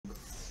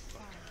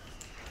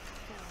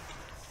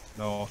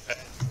North.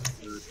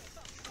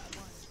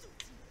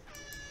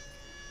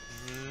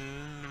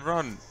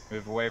 Run!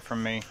 Move away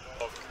from me.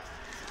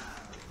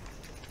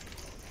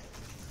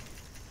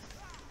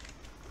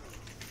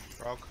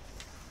 Frog.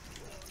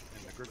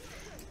 In the group.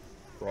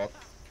 Rock.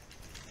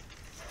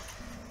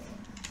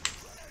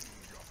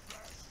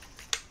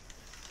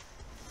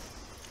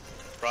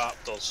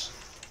 Raptors.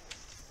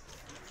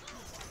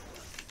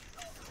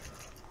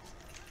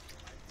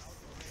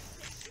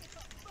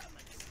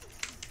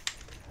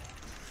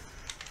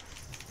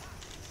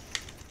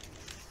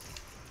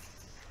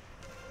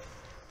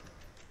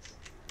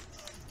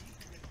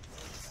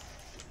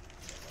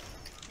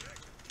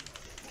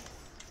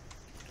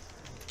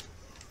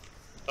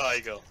 There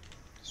you go.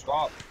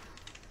 Swap.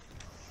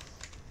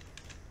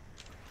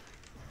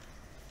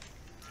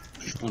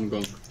 On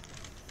gong.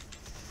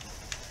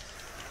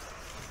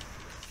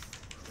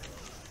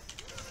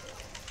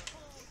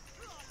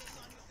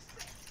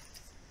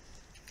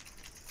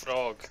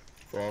 Frog.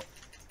 Rock.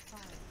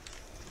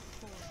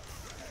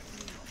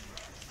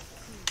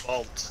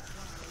 Bolt.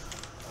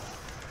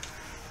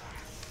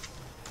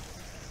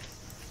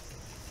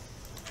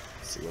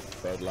 See what the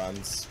bird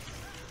lands.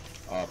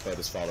 Ah, bird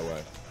is far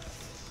away.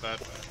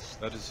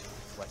 That is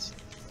west.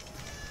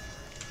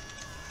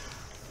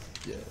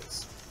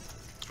 Yes.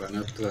 Try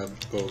not to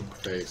have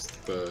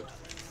gong-faced bird.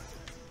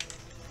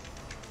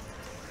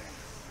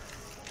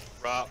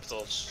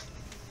 Raptors.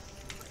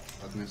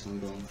 Agnes on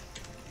gong.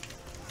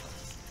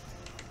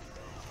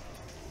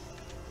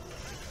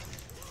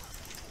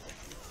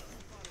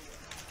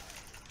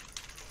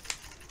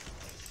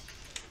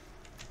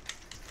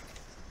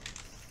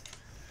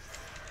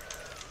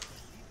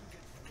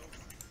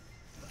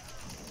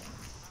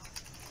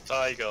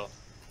 There you go.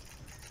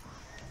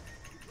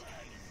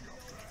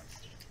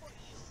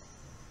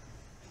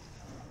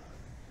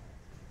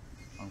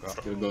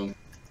 Still gong.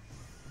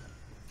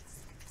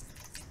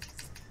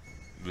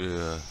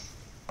 Yeah.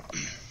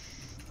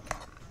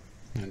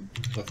 And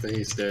after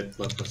he's dead,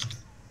 what was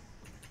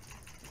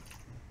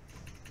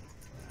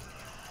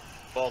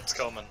Bolt's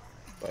coming.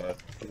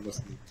 what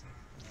was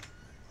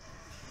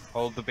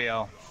Hold the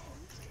BL.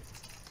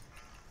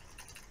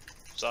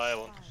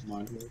 Silent.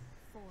 mind blow?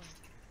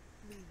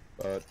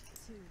 But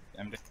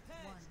MD.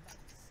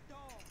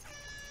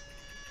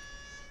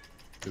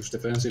 use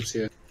defensives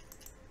here.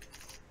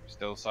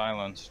 Still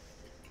silence.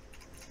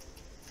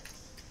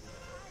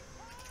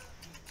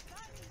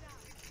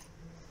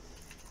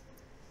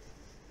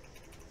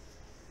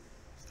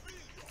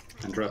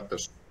 And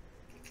raptors.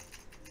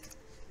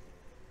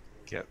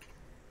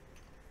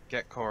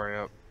 Get Corey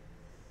up.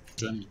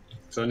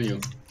 Sunny you.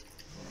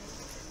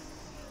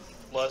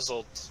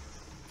 Lizard.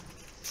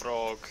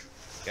 Frog.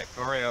 Get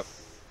Corey up.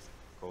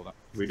 Cool that.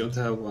 We don't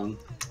have one.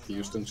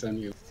 Houston,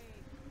 send you.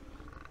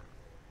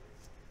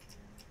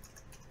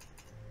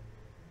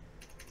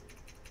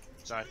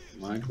 Sorry.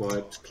 Mind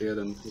wiped, clear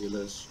them,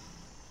 healers.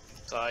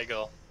 There you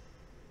go.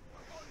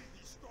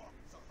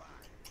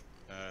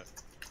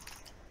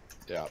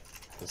 Yeah,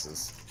 this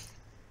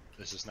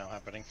is now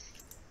happening.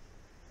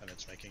 And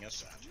it's making us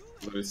sad.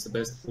 but it's the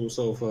best pull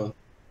so far.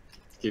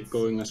 Keep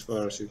going as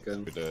far as you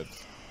can. We did.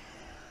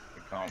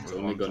 We can't. It's move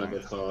only on gonna time.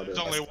 get harder. There's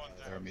only one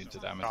They're there. immune to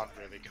damage. Can't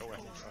really go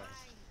any further.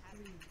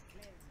 3,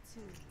 2,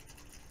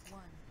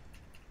 1.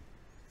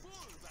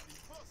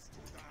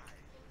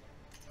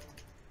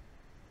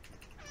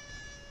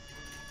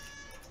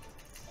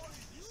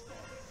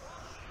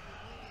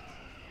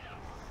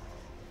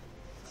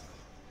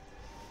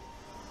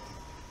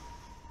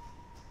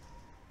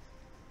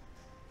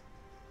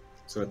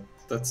 So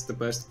that's the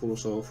best pull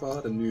so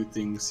far. The new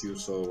things you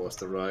saw was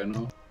the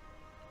Rhino.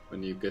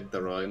 When you get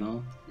the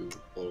Rhino, you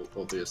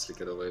obviously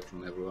get away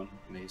from everyone.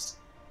 And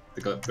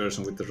the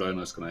person with the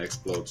Rhino is gonna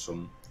explode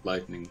some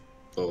lightning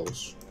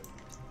balls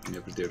in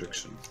every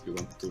direction. You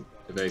want to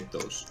evade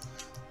those.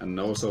 And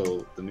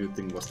also the new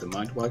thing was the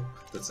Mind Wipe.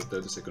 That's a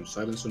 30-second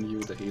silence on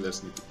you. The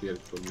healers need to clear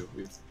it from you.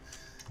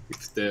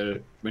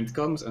 When it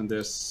comes and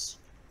it's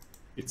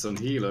on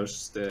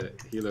healers, the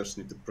healers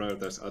need to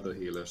prioritize other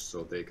healers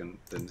so they can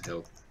then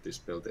help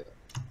dispel the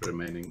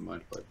remaining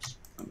Mind Wipes.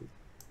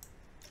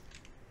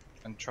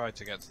 And try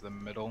to get to the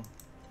middle.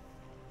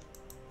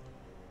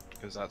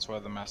 Because that's where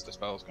the master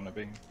spell is going to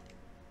be.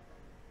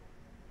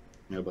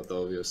 Yeah, but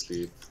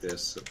obviously if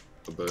there's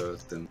a bird,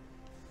 then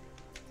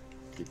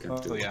you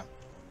can't do it. Yeah.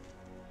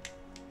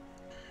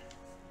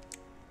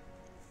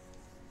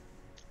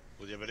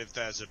 Well, yeah, but if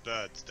there's a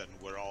bird, then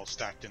we're all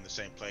stacked in the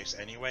same place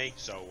anyway,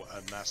 so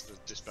a master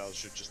dispel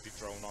should just be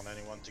thrown on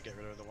anyone to get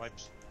rid of the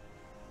wipes.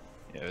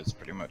 Yeah, it's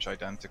pretty much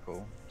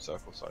identical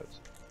circle size.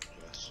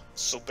 Yes.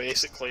 So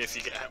basically, if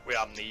you get hit with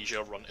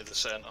amnesia, run to the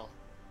center.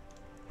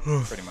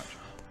 Pretty much.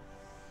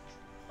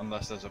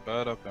 Unless there's a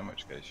bird up, in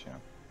which case, yeah,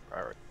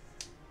 priority.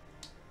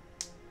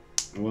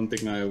 One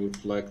thing I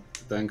would like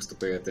tanks to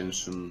pay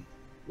attention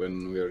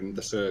when we're in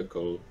the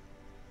circle,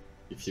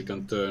 if you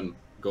can turn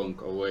Gong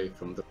away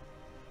from the...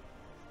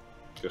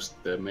 because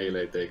the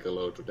melee take a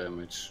lot of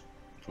damage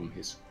from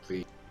his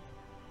clean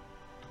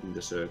in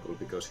the circle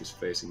because he's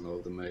facing all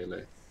the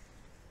melee.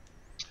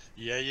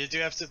 Yeah, you do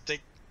have to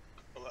think.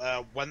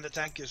 When the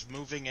tank is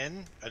moving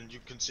in and you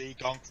can see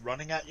Gonk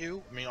running at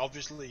you, I mean,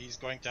 obviously he's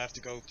going to have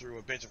to go through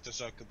a bit of the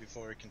circle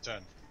before he can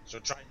turn. So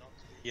try not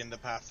to be in the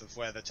path of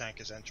where the tank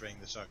is entering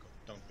the circle.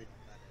 Don't be on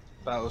that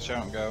edge. Battle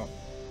shout and go.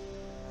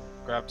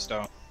 Grab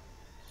stone.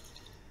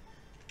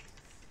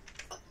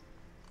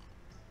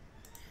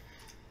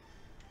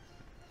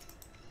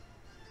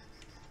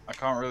 I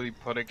can't really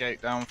put a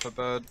gate down for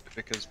Bird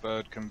because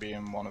Bird can be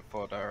in one of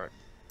 4 directions.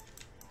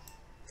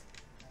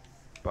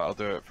 But I'll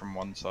do it from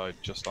one side,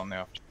 just on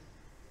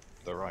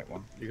the right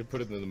one. You can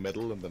put it in the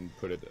middle and then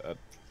put it at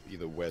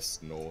either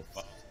west, north.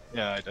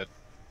 Yeah, I did.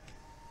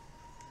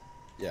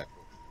 Yeah.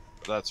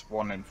 But that's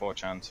 1 in 4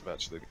 chance of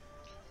actually.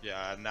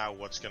 Yeah, and now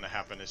what's going to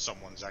happen is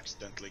someone's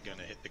accidentally going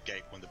to hit the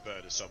gate when the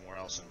bird is somewhere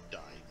else and die.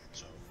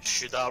 So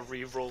Should I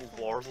re-roll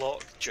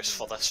Warlock just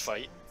for this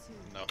fight?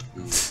 no,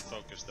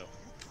 focus though.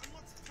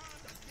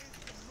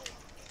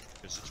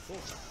 Because it's full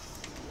time.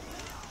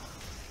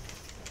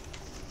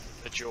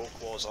 The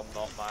joke was I'm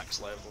not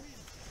max level.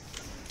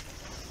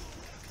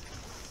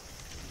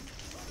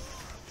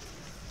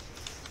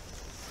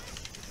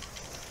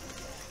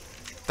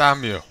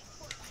 Damn you.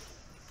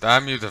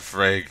 Damn you to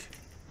frig.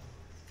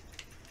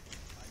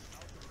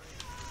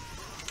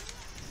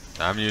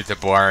 Damn you to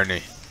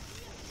Barney.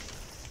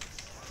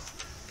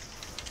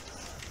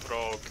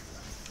 Frog.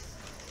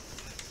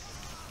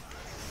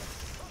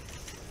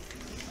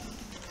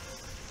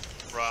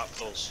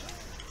 Raptors.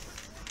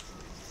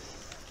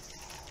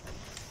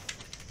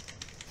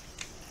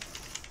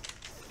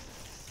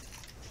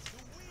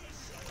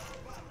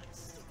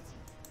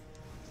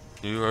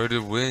 You are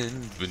the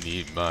wind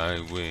beneath my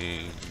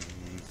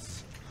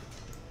wings.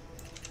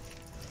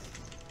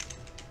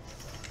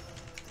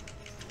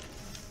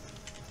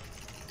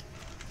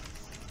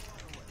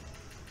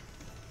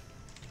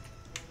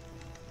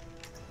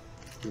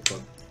 Good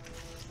luck.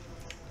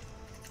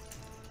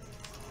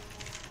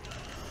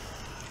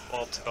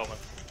 Bob's coming.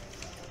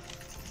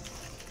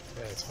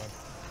 Yeah, it's fine.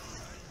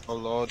 Oh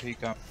lord, he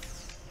can't.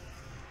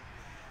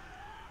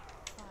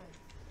 5,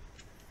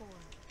 4,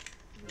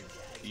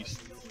 3, He's,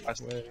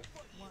 Wait.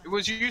 it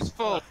was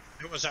useful!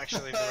 It was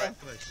actually in the right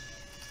place.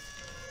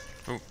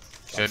 Oh,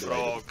 shit.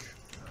 Frog.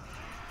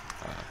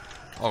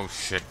 Oh,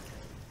 shit.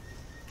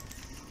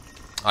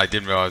 I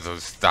didn't realize I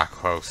was that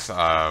close.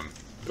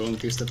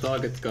 Gonk is the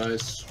target,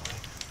 guys.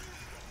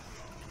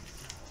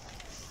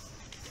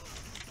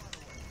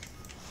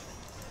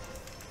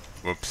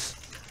 Whoops.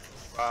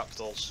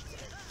 Raptors.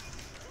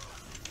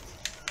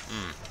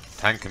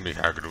 Tank can be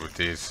targeted with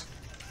these.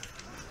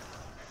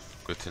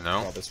 Good to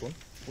know. Oh, this one.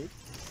 Wait.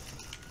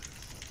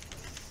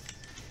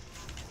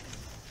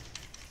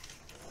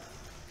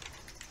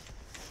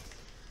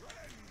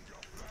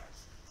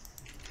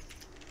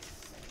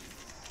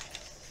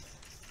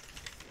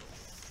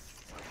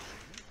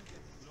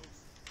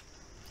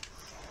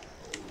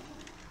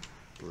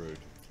 Rude.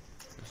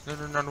 Is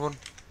there another one?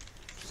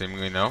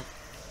 Seemingly no.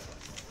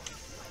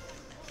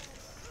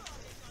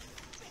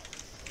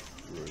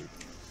 Rude.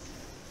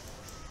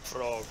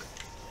 Frog.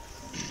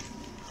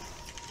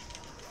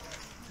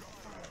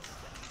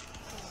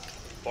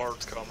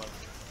 Bird coming.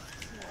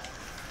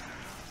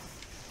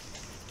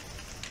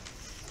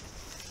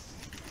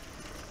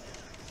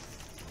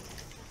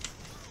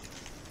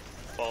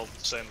 Bob,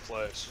 same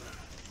place.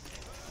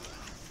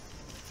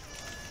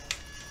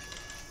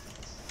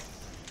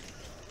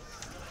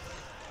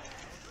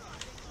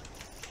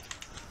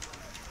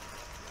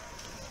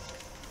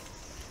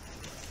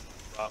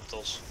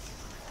 Raptors.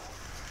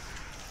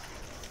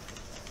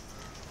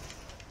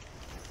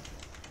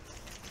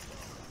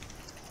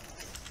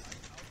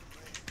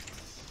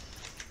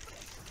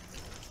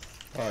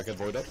 Oh, I can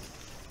void up.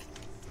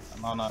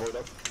 I'm on a. Void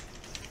up.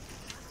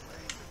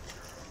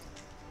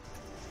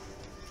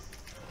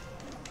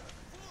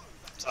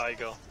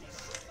 Tiger.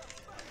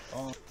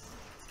 Oh,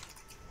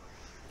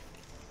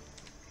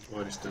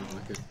 Why just don't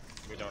like it?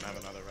 We don't have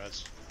another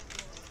res.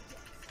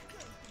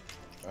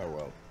 Oh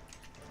well.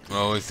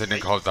 Well, at least they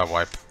didn't cause that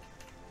wipe.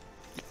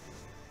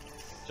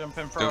 jump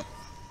in front.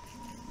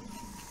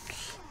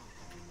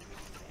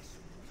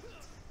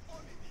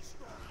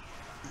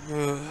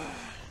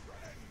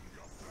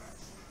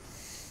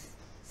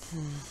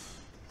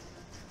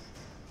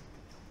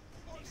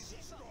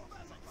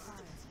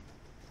 Five,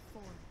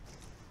 four,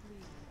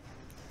 three,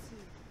 two,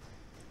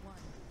 one.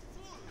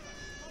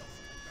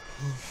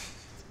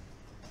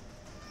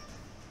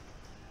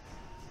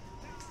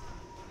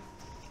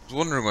 I was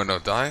wondering when they'll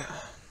die.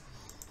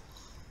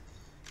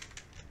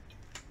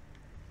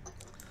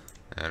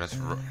 Yeah, that's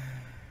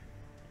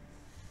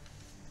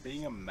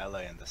Being a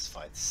melee in this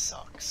fight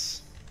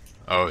sucks.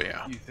 oh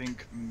yeah. You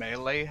think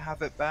melee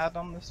have it bad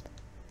on this?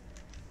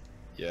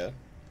 Yeah.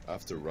 I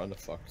have to run a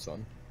fuck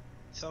ton.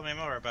 Tell me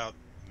more about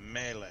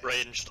melee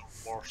Ranged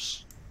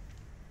worse.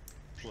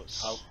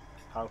 plus.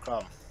 How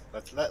come?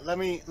 Let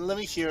me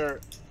hear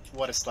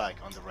what it's like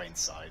on the range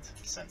side,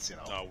 since you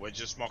know. No, we're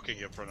just mocking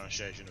your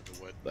pronunciation of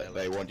the word They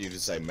melee. want you to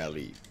say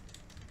melee.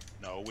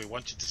 No, we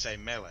want you to say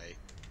melee.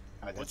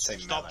 I did say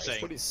Stop melee.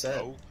 saying what he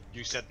said. no.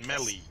 You said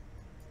melee.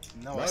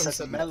 No, No, I he said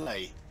said-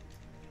 melee.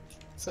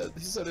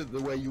 He said it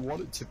the way you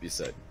want it to be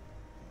said.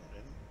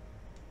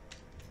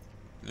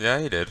 Yeah,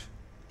 he did.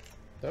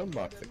 Don't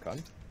mark the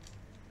cunt.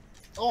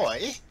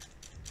 Oi!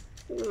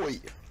 Oi!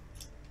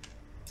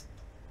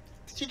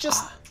 Did you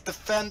just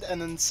defend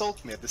and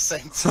insult me at the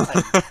same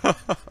time?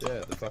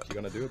 Yeah, the fuck you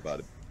gonna do about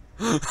it?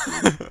 Oh,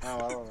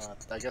 well,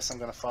 I guess I'm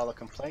gonna file a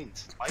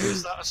complaint. Why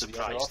is that a To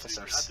the other surprise to you? I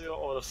officers. do it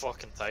all the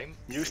fucking time.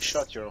 You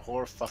shut your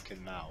whore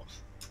fucking mouth.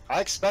 I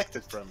expect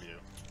it from you.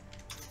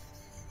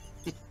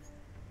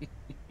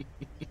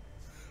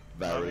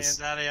 Mommy and Varys.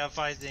 Daddy are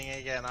fighting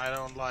again. I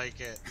don't like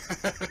it.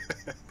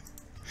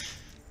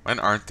 When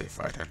aren't they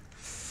fighting?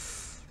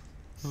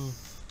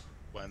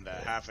 When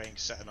they're having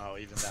sex. No,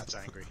 even that's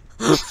angry.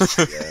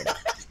 Yeah.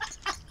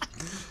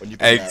 When you've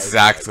been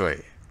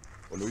Exactly.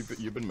 Married,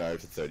 you've been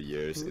married for 30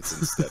 years, it's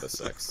instead of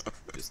sex.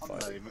 Just I'm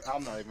fighting.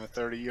 not even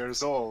 30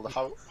 years old.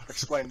 How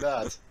explain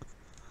that?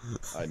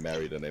 I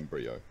married an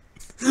embryo.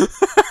 Why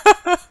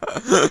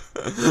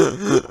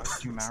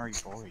did you marry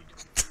Boyd?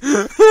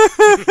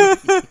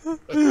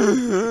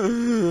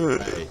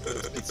 Hey,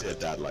 speak to your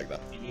dad like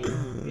that.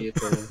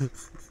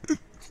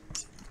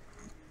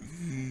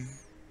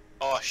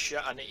 Oh shit,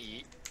 I need to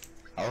eat.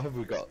 How have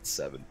we got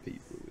 7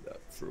 people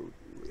without food?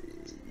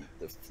 Eat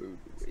the food.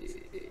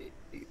 Eat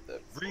the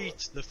food. Read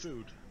the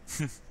food.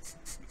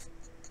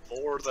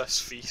 For this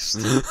feast.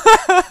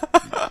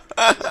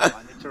 I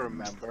need to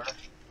remember.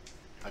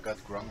 I got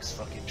Grunk's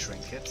fucking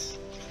trinket,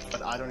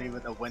 but I don't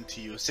even know when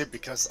to use it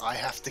because I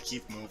have to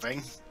keep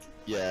moving.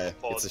 Yeah,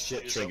 Or it's a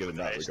shit use it trigger with in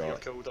the that rest of your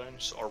regard.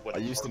 cooldowns, or when I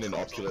used it in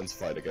Warcraft. Opulence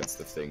fight against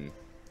the thing.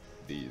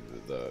 The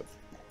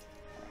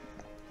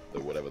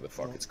whatever the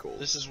fuck it's called.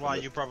 This is why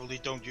you probably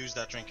don't use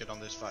that trinket on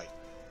this fight.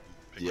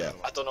 Pick Yeah. it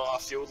up. I don't know, I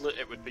feel that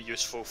it would be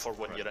useful for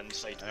when you're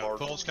inside board.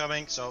 Cole's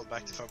coming, so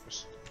back to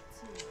focus.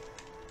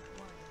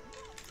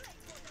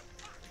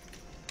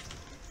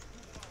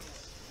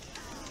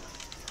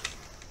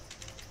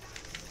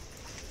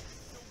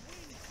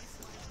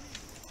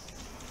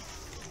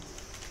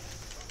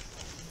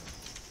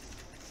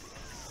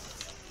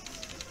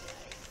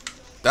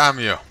 Damn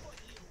you.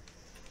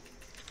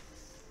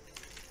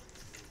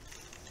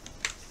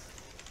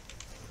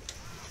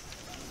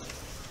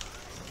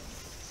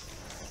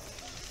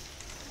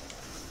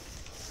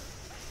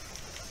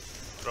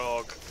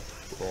 Frog,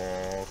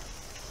 Oh,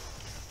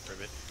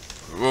 Ribbit.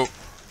 Whoa.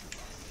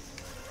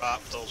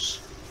 raptors.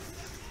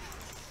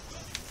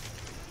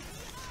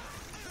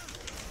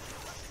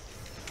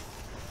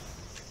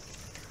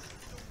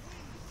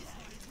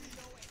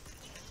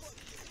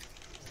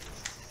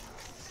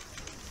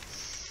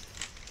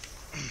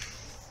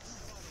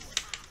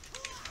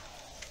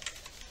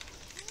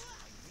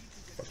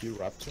 fuck you,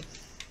 Raptor.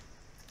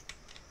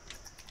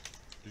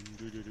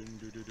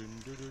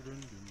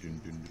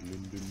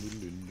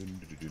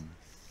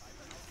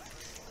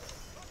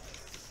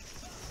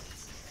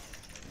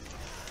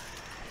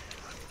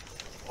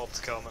 Mob's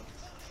coming.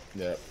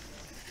 Yeah,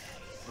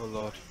 Oh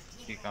lord,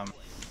 you come.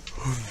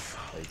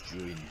 I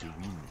joined the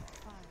win.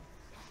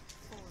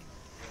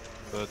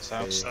 Birds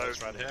out. So,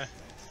 It's right here.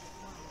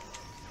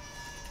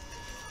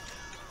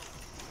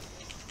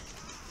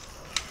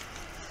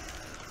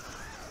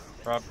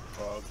 Crab,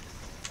 frog.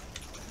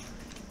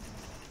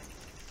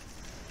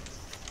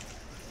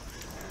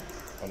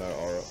 Oh no,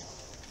 Aura.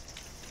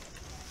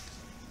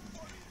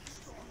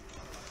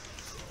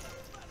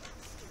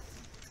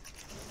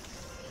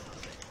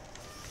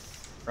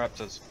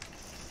 Raptors.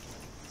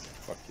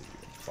 Fuck you,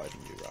 I'm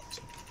fighting you,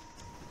 Raptor.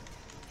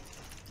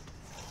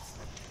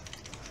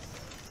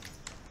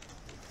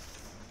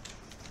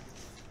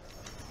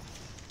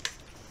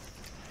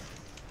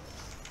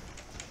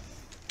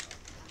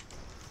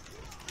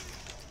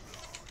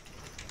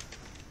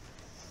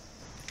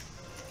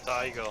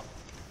 Tiger.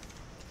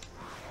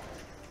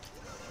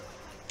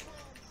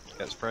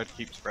 Get spread,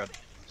 keep spread.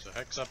 So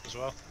Hex up as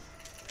well.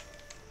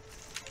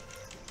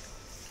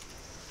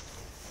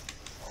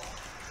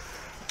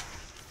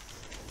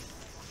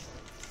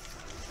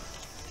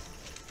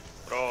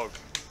 Frog.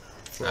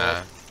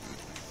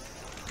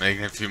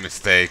 Making a few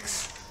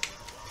mistakes.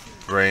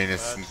 Brain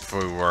isn't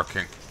fully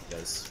working.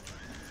 Yes.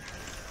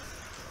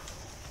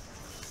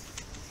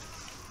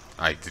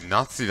 I did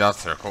not see that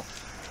circle.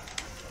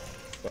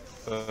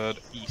 Bird,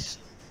 east.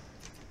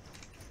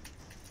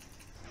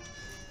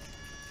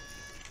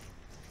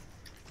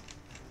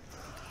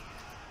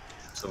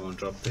 Someone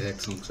dropped the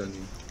hex on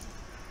Xenia.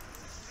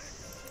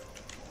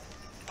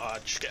 Ah,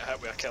 just get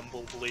hit with a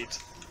Kimball blade.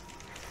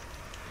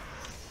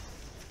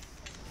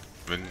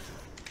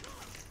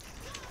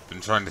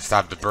 Been trying to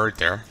stab the bird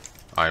there.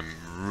 I'm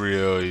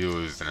really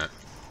using it.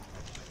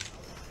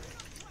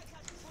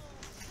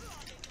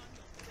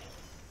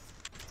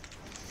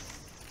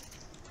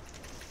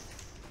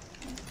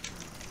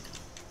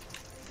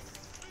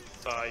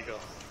 Tiger.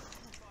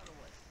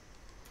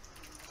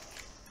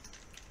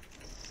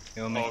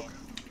 Heal me.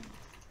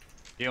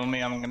 Heal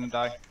me, I'm gonna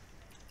die.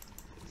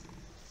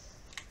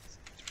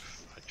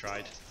 I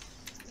tried.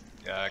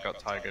 Yeah, I got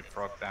tigered,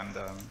 frogged, and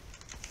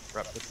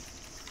raptor.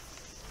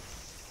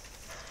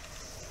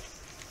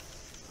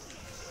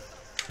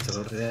 It's a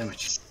lot of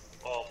damage.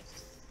 Oh,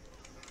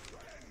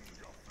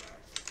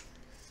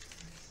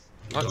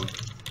 What?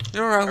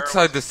 You're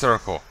outside the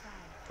circle.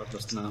 What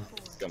was now?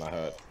 It's gonna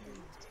hurt.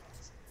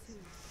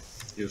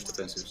 Use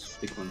defensives.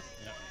 Big one.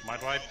 Yeah.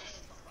 Might wipe.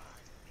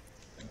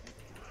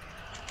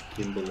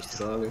 Gimbal is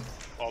the target.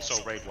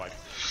 Also raid wipe.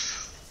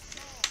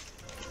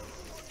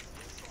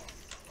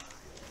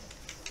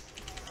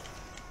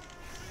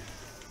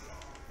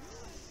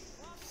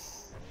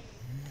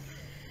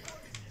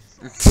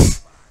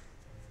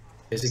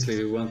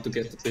 Basically, we want to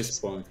get to this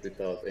point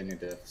without any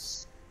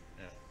deaths.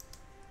 Yeah.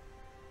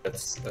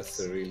 That's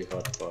a really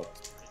hard part.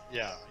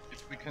 Yeah.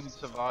 If we can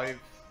survive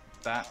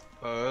that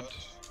bird,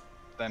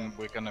 then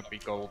we're gonna be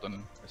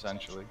golden,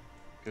 essentially.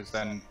 Because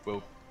then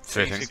we'll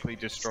Fitting. basically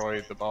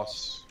destroy the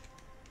boss,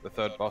 the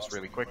third boss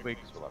really quickly,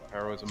 because we'll have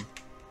heroism.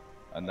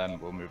 And then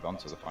we'll move on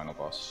to the final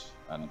boss,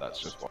 and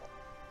that's just what...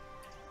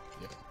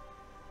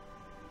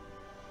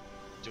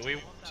 Do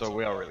we? So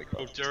we are really Oh,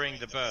 close. during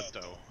the bird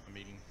though. I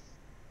mean.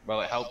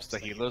 Well, it helps the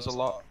healers a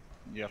lot.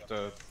 You have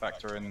to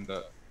factor in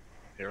that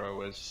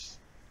hero is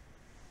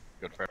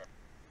good for...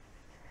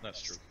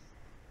 That's true.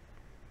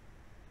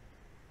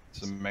 It's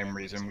the main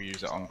reason we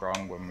use it on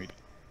Grong when we...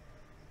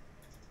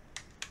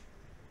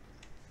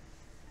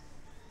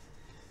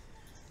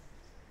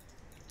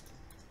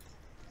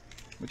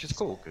 Which is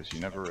cool, because you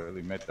never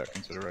really made that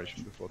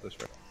consideration before this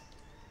round.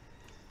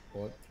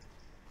 What?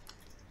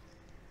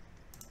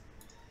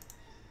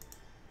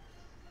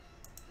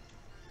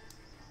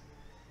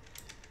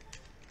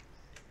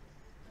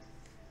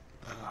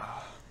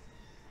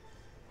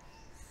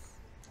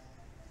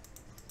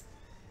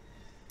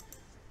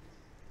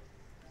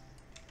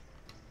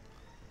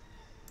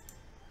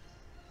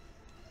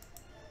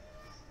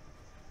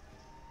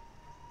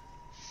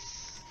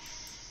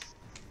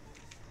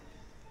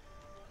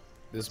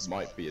 This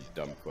might be a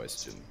dumb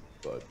question,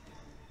 but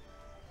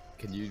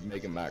can you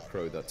make a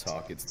macro that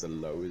targets the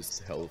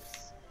lowest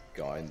health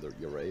guy in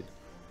your raid?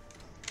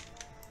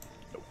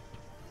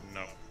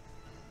 No.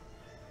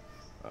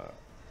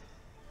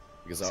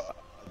 Because I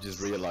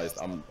just realized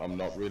I'm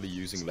not really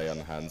using lay on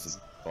hands in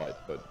the fight,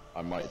 but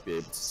I might be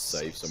able to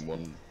save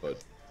someone,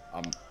 but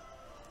I'm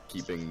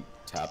keeping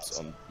tabs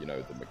on, you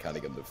know, the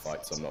mechanic in the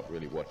fight, so I'm not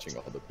really watching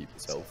other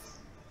people's health.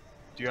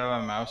 Do you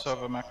have a mouse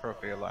over macro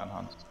for your land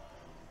hands?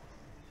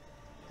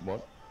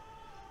 What?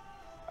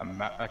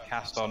 A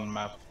cast on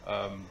mouse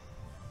over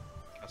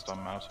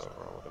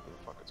or whatever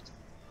the fuck it's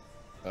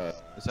called.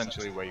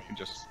 Essentially where you can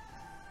just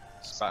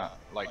spat,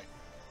 like,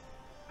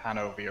 pan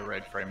over your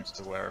raid frames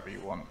to wherever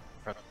you want.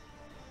 You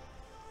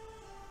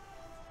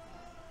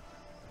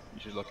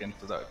should look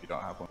into that if you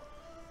don't have one.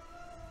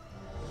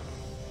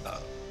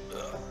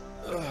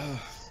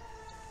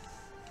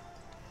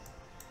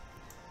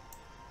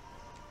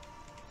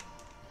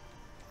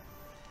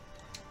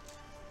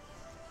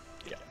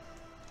 Yeah.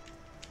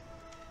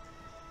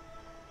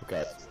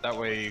 Okay. That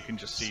way you can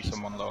just see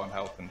someone low on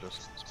health and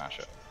just smash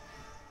it.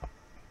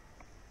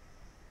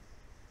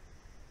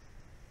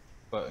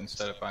 But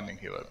instead of binding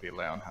healer, it'd be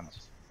lay on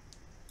hands.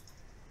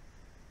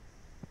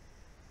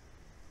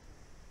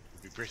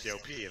 It'd be pretty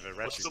OP if a What's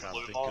rescue the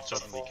paladin blue could marker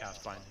suddenly for?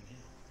 cast binding here.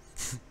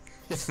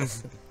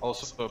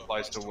 Also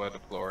applies to Word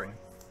of Glory.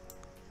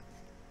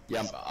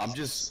 Yeah, I'm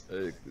just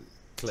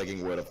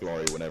clicking Word of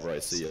Glory whenever I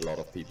see a lot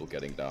of people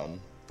getting down.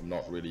 I'm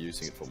not really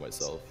using it for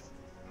myself.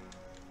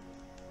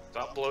 is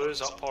that blue? Is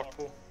that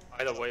purple?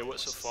 Either way,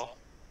 what's it for?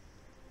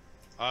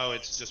 Oh,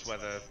 it's just where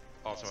the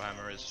auto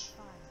hammer is.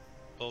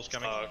 Bull's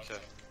coming. Oh, okay. 3,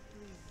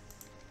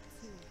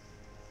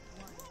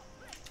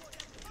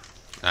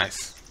 2, 1.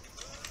 Nice.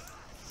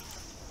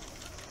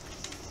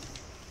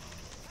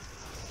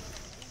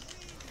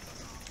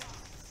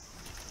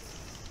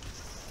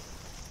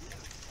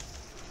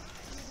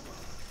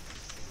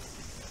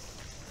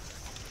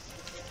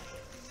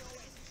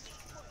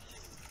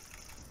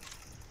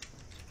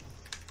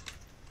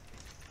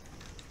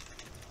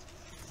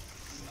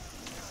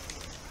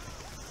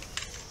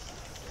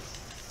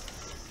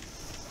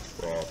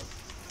 Well,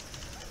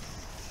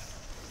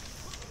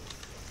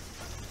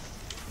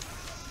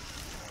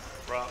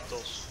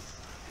 Raptors.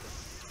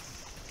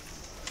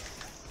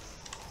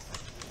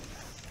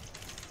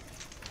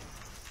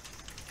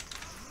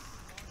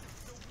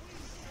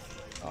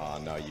 ah,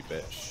 no, you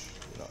bitch.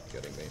 You're not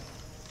getting me.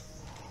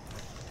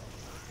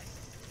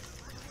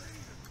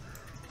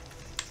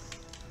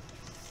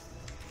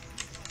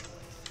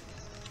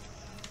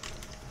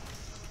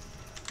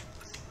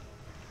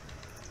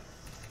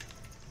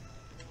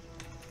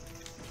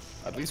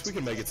 At least we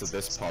can make it to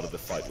this part of the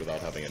fight without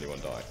having anyone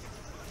die.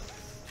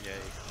 Yay.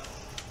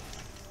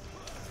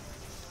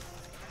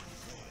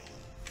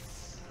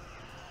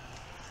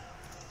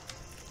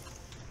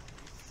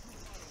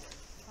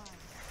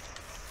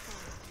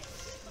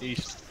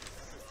 East.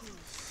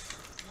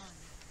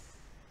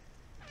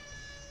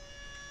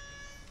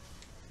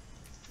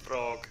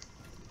 Frog.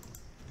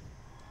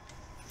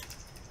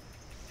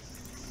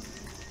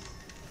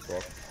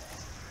 Frog.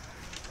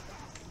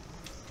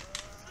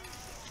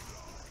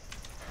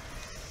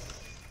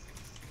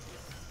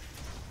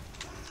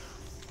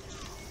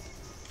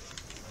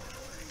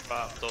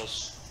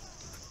 Raptors.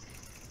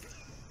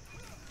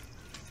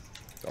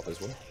 Got this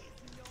one.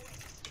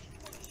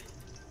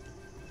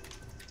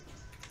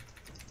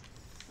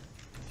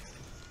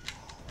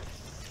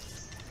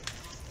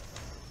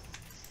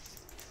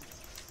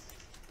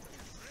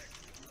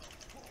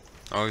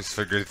 I always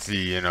figured the,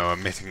 you know,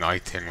 emitting eye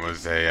thing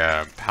was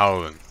a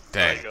paladin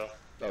There you thing, go.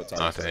 Oh, it's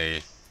not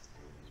a,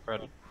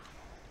 Spread.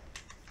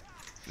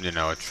 you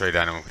know, a trait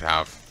anyone could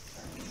have.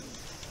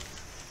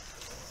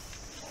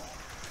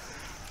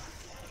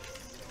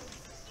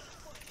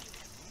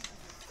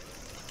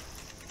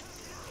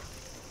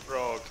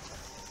 Frog.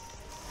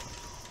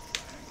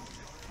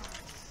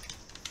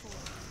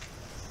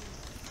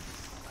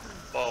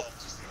 Bob.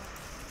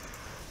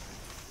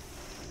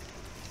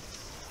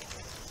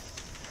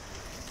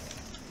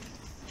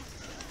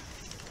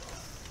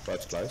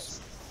 That's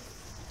close.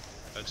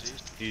 That's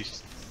east.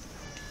 East.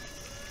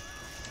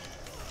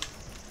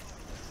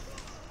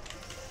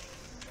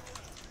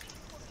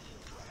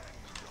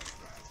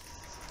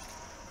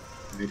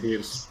 Need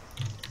heals.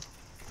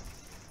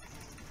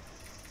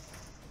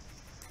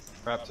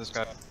 Raptors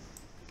got.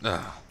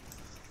 Ugh.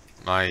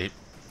 My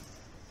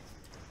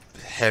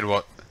head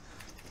what?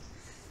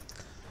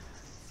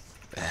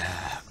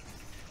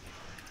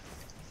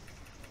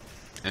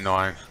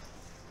 Annoying.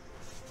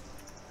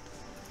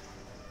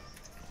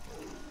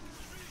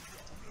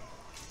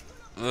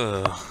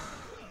 Ugh.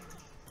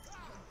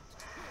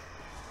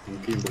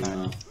 I'm Kimble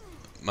now.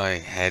 My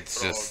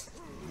head's just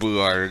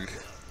blurred.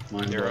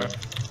 Mine Hero. bro.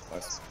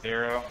 Nice.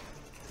 Hero.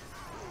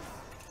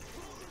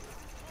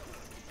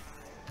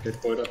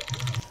 Hit point up.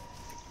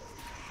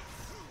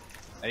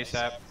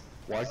 ASAP.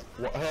 Why?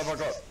 What have I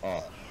got?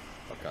 Oh,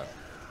 okay.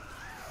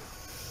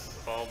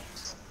 Bob.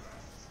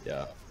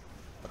 Yeah,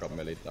 I got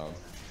melee down.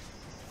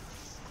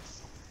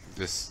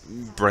 This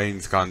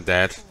brain's gone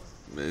dead.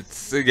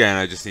 It's again,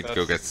 I just need to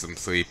go get some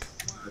sleep.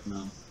 Right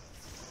now.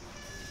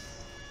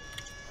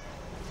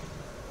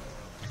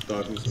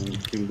 Darkness on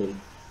Kimble.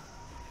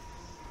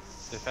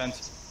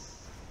 Defense.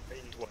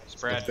 Watch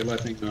Spread. the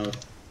lightning now.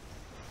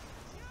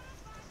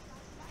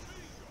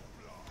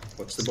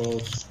 Watch the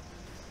balls.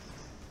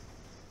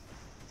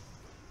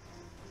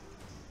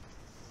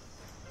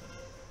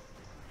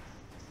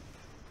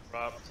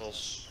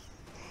 Raptors.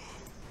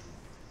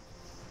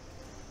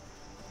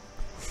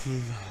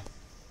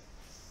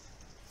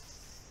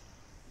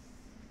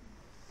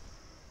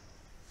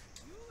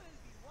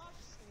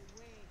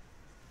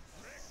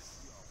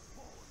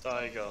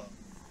 Tiger.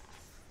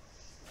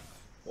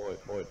 Void.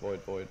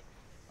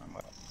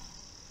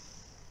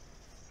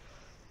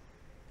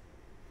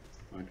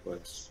 Mind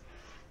wipes.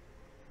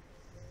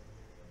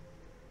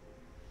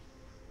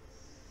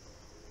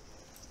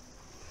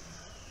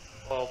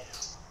 Bob.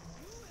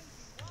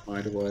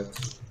 Mind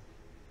wipes.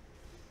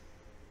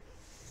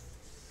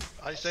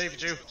 I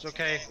saved you. It's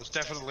okay. It was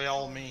definitely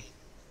all me.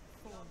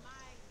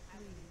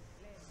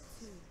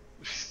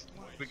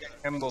 We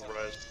get Kimble.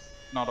 Red.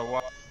 Not a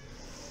what?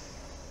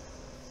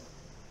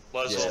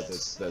 Yeah,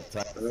 Lizards. the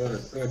attack.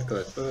 Bird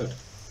guys, bird.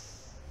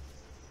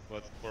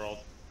 But we're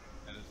all.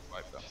 It is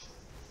wiped out.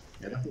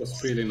 Yeah, that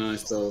was really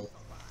nice though.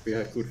 We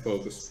had good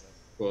focus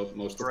for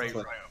most Great of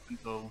the right fight. up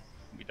until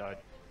we died.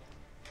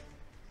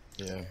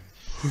 Yeah.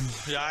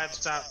 Yeah, it's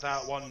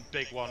that one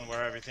big one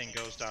where everything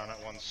goes down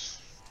at once.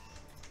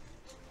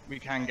 We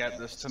can get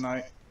this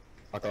tonight.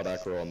 I got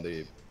aggro on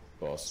the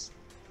boss.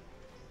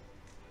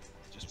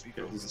 Just be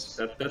Yeah, focused.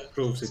 that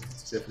proves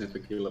it's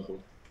definitely killable.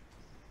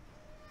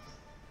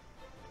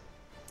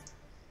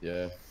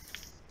 Yeah.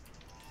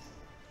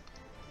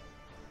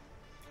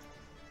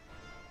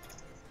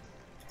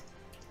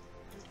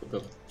 We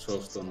got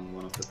Soulstone on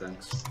one of the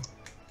tanks.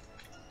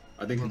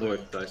 I think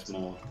Void dies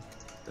more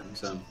than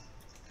Sam.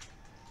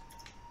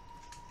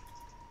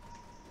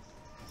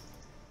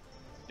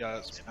 Yeah,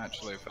 that's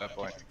actually a fair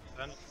point.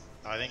 Then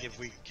I think if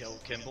we kill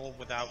Kimble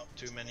without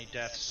too many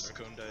deaths,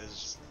 Akunda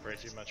is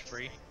pretty much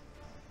free.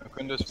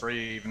 Akunda's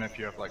free even if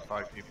you have like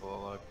 5 people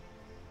alive.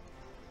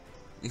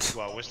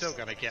 Well, we're still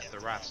gonna get the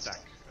rat stack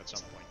at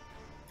some point.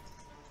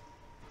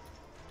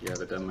 Yeah,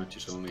 the damage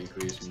is only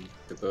increasing.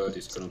 The bird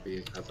is gonna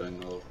be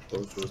happening all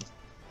through.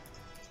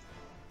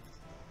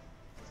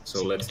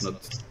 So let's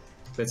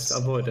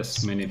avoid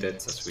as many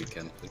deaths as we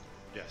can.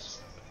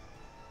 Yes.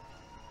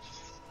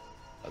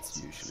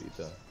 That's usually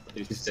the.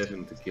 This is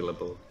definitely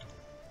killable.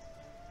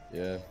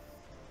 Yeah.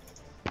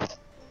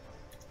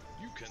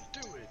 You can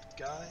do it,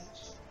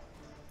 guys.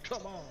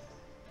 Come on.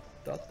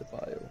 Dot the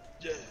bio.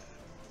 Yeah.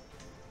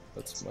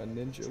 That's my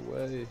ninja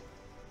way.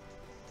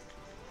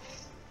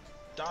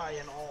 Die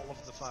in all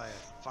of the fire.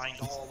 Find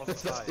all of the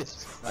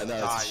fires. I know,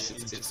 Die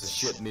it's a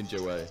shit ninja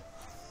way.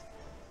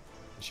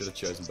 I should have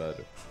chosen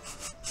better.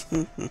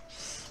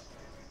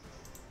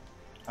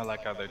 I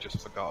like how they just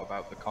forgot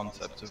about the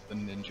concept of the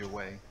ninja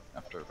way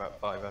after about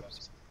 5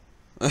 episodes.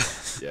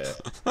 Yeah.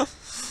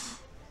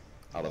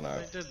 I don't know.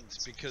 They didn't,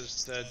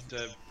 because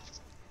the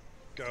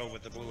girl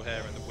with the blue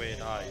hair and the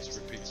weird eyes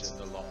repeats it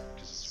a lot,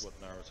 because it's what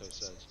Naruto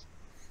says.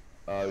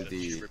 Oh, And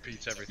she the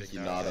repeats everything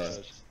Hinata. Naruto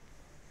says.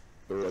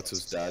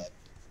 Boruto's dad.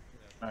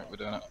 Right, we're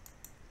doing it.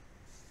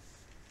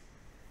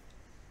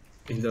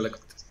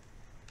 Intellect.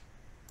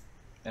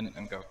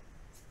 And go.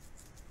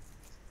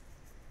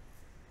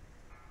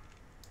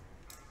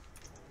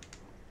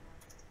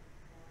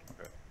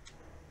 Okay.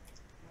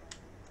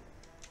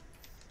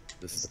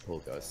 This is the pull,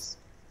 guys.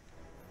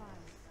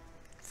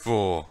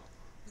 4,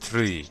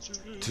 3,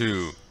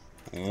 2,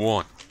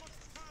 1.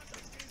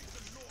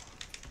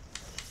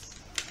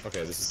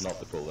 Okay, this is not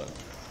the pull then.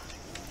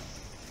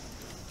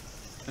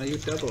 Are you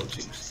double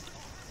jinxed?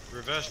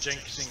 Reverse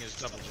jinxing is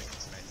double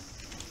jinxing, mate.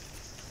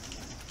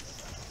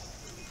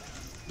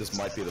 This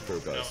might be the pull,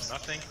 No, guys.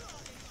 nothing.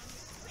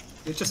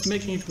 You're just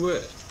making it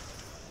worse.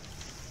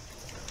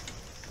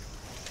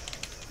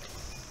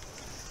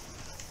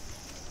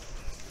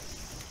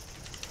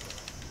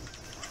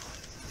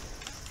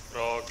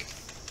 Frog.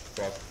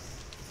 Frog.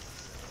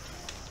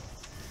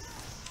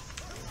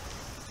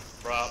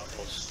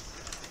 Rapples.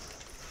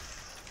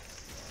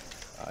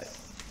 Aye.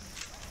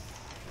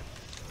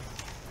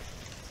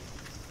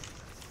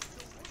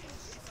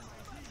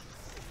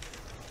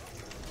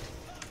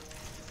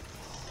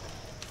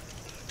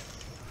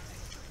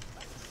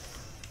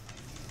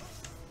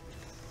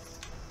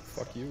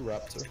 Fuck you,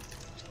 Raptor.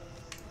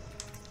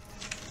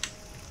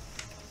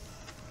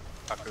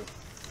 Haku.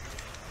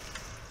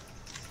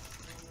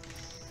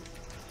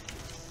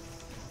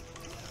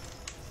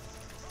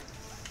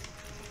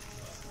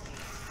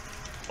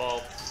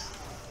 Bob.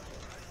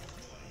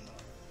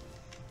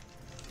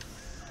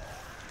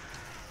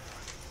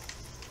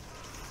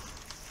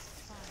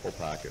 Or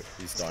Packer.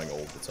 He's dying all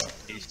the time.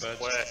 East. Birds.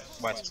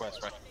 West.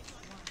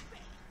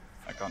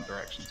 I can't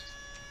directions.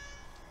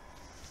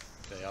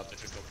 They are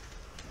difficult.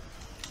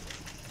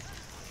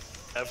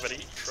 Every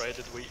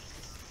shredded wheat.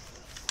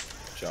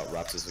 Shout,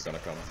 Raptors are gonna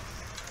come.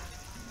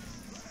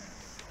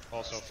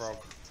 Also frog.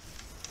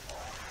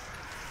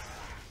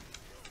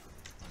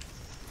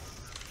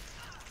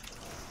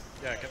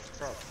 Yeah, get the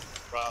frog.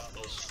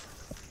 Rapples.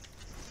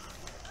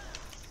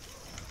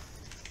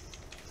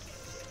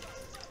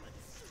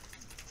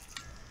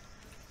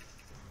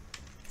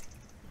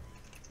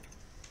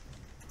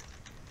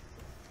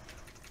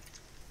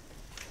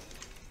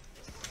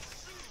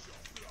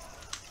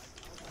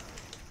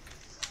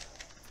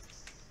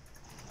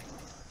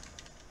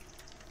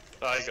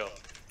 There you go.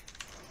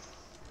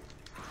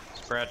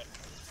 Spread.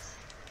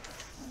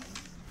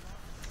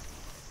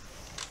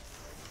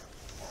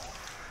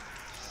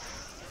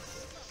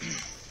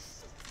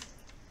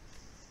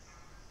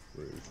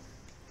 Rude.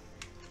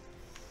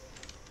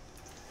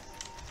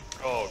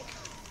 Frog.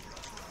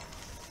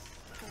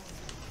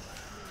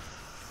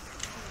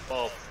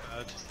 Bob.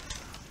 Bird.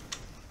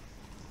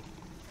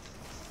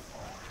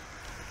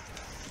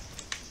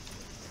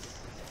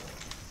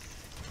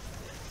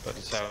 But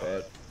it's out.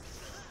 But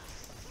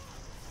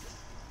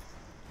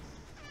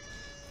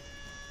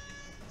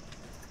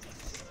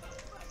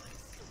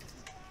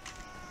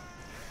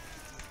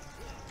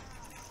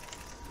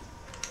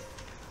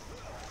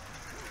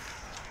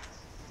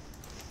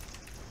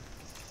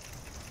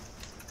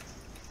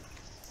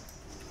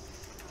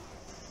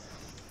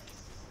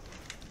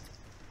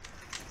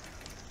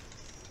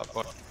Top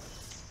bot.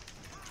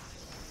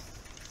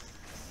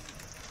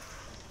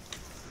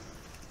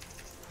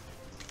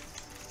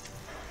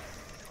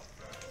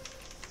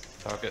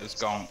 Target is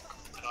gone.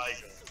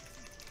 Tiger.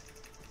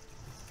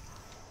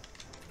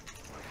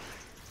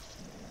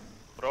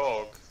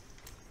 Frog.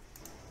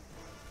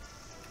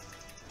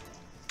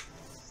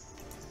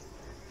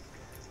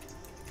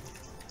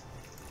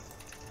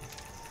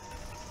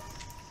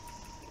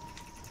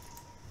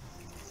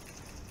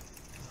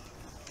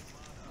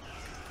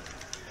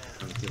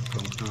 Can't get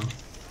from now.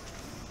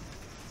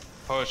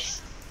 Push.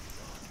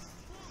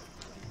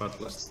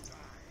 Buttless.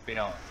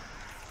 Beyond.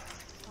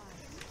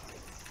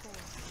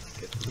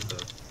 Get to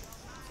the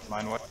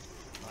Mine what?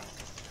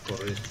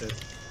 core is dead.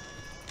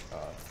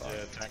 fuck.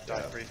 Yeah, tank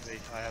died briefly.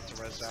 I had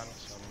to res down,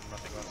 so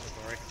nothing left to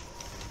worry.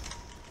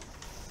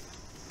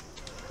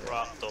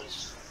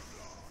 Raptors.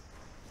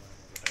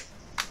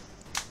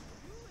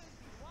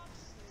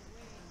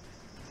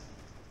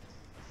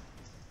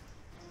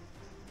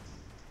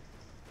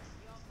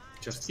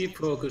 Just keep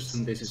focused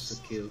and this is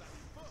the kill.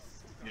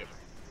 Yep.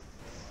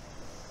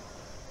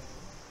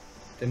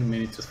 10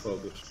 minutes of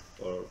focus,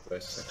 or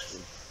less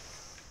actually.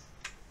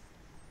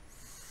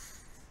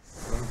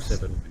 Around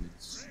 7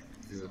 minutes.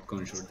 You have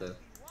conjured that.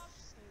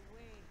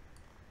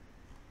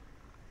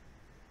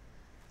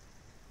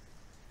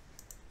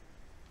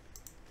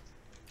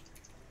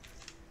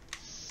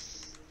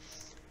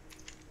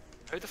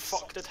 How the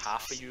fuck did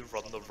half of you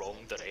run the wrong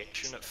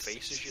direction? It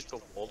faces you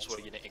towards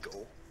where you need to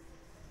go.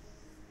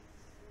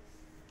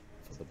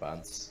 For the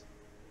bands.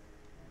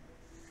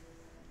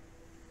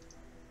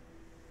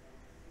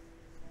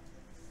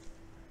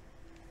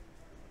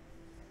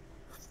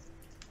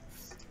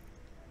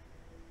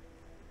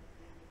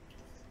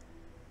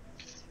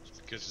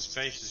 Because it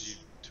faces you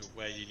to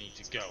where you need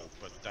to go,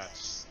 but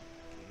that's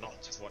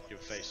not what you're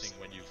facing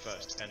when you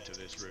first enter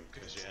this route,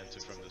 because you enter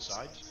from the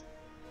side.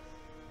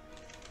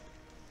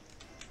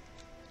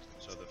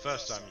 So the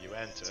first time you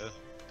enter,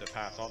 the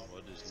path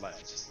onward is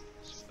left.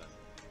 So then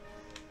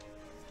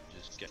you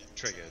just get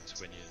triggered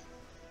when you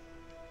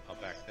are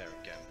back there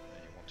again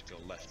and you want to go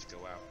left to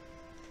go out.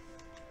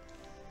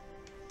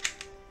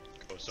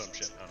 Or some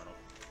shit, I don't know.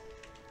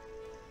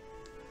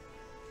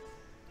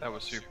 That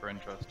was super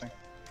interesting.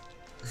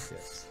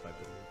 Yes, I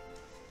believe.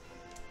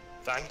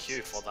 Thank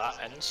you for that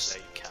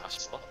insight,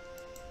 Casper.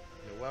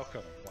 You're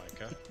welcome,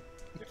 Wanker.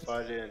 If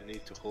I didn't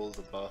need to hold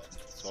the button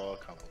to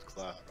talk, I would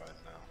clap right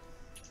now.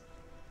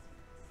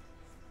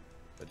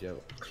 But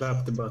yo,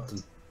 Clap the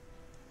button.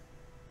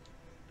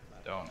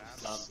 Don't.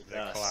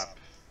 Yes. Clap.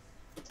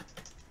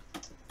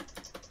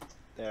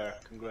 There,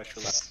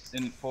 congratulations.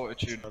 In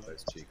fortitude.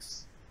 those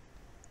cheeks.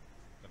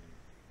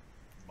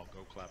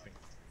 Mongo clapping.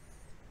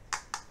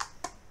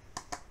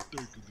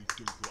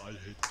 I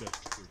hate that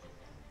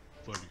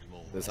funny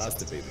lol. This has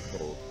to be the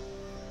goal.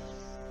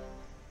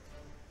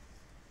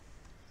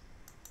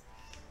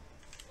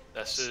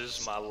 This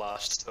is my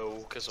last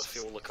pull because I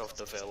feel like I've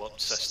developed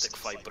cystic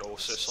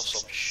fibrosis or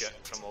some shit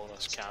from all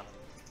this can.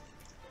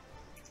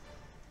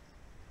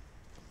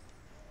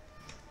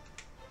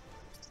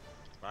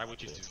 Why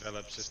would you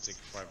develop cystic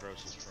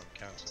fibrosis from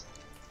cancer?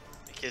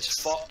 Because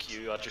fuck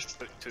you, I just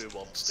put two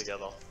words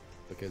together.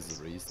 Because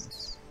of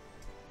reasons.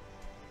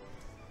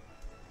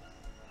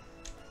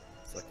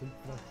 It's like in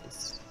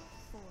practice.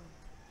 4,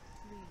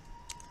 3,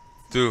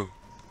 2,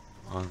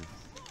 1.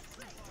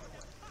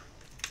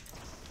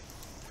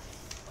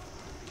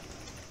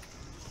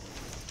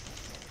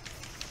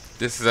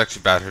 This is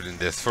actually better than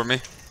this for me.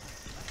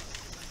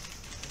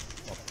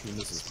 Oh,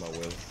 penis is my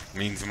will.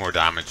 Means more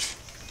damage.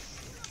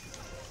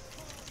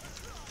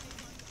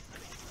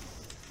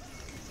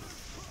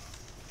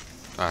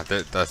 Ah,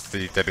 that's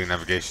the deadly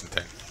navigation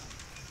thing.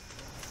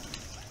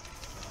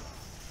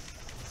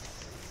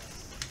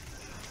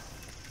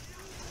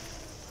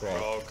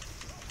 Frog.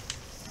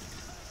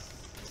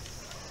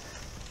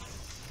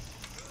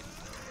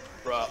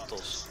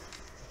 Raptors.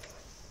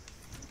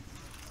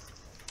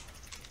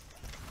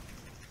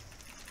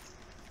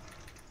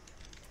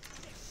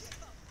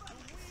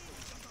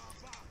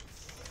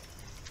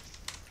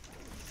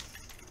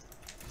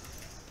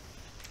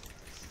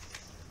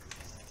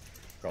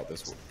 Got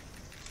this one.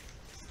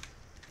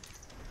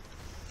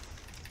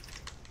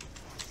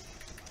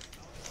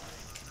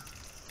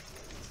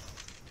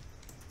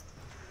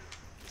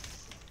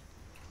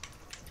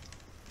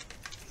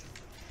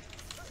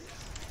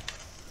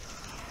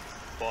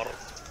 Bar.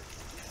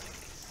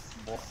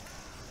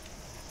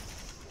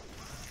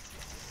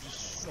 This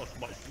is not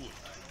my food.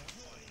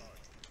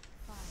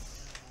 5,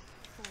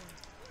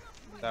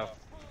 4, South.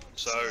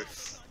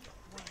 South.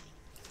 1.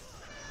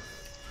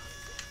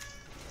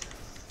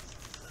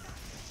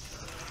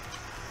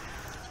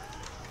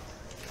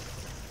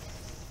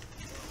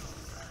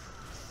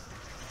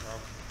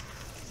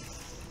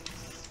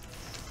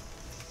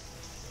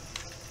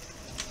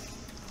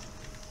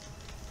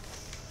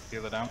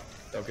 Feel it down.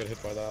 Don't get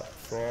hit by that.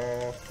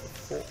 Frog.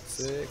 For fuck's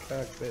sake,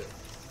 heck bit.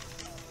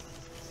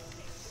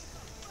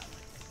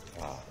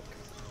 Ah,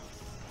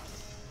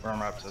 Worm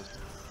raptors.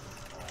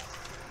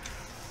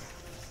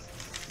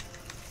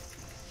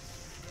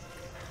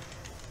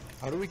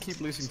 how do we keep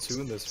losing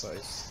 2 in this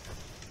phase?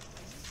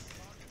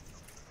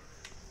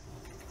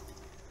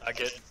 I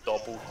get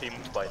double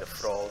teamed by the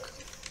frog.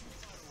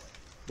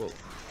 Well,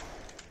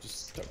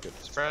 just don't get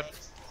Spread.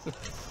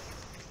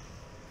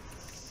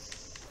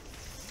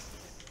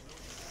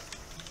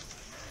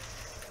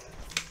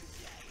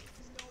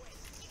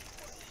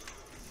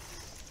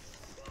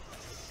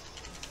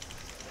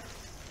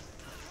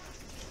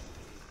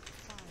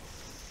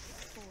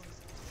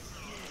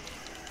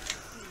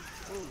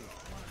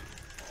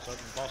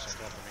 Sudden boss on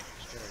top of me.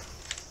 Scary.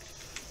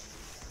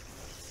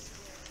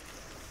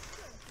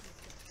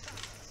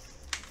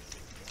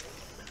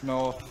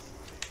 North.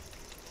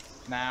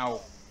 Now.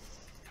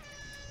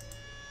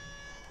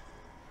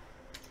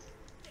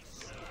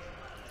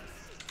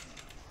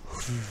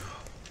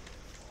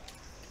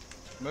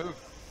 Move.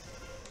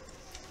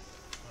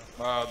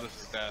 Oh,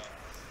 this is dead.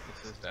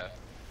 This is dead.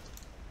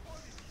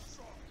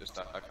 Just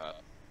a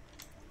cut.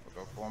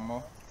 We'll go for one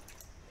more.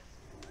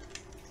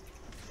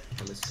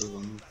 Let's do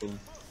one more.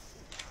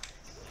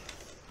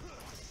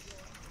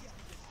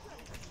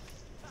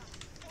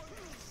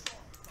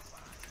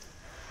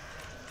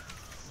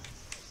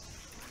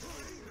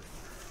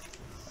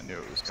 I knew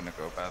it was gonna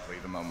go badly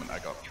the moment I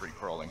got 3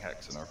 crawling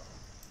hex in her.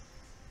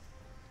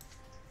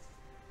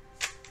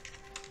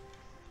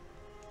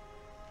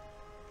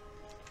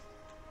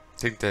 I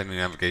think the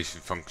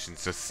navigation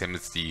functions the same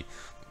as the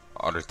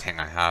other thing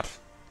I had.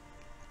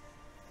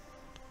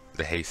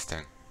 The haste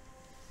thing.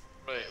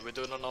 Right, we're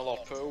doing another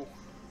pull.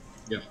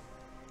 Yeah.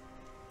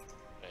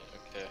 Right,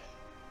 okay.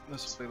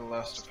 This will be the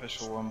last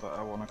official one that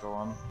I want to go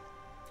on.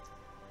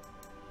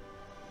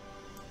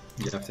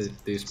 Yeah, after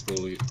this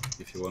pull,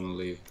 if you want to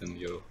leave, then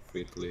you're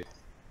free to leave.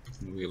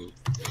 We'll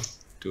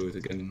do it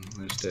again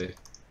Wednesday.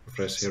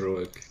 Fresh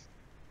heroic.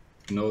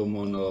 No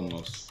more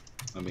normals.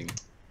 I mean,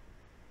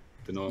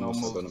 the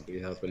normals are gonna be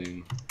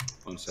happening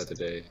on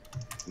Saturday,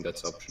 and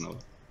that's optional.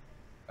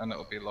 And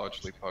it'll be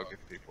largely pug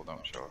if people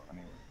don't show up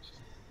anyway. So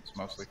it's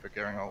mostly for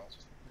gearing ults.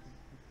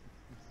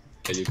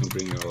 Yeah, you can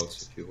bring your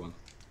ults if you want.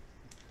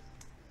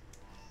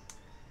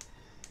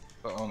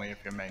 But only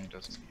if your main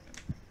doesn't need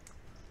it.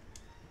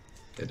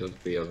 Yeah,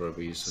 don't be over a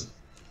visa.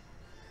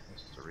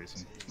 This is the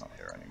reason he's not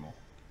here anymore.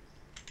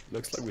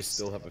 Looks like we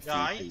still have a few.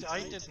 Yeah, I people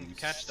didn't who's-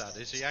 catch that.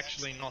 Is he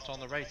actually not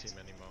on the raid team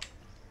anymore?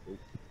 Oop.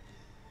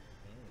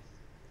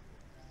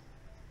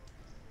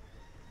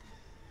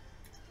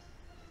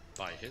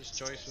 By his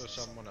choice or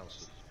someone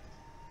else's?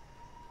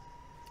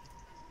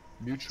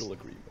 Mutual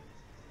agreement.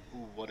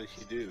 Ooh, what did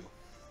he do?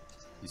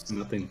 He's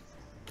Nothing.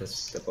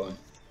 That's the point.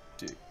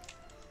 dick.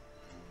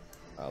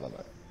 I don't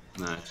know.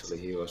 No, actually,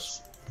 he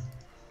was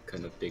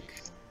kind of dick.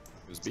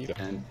 He was beat up.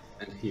 And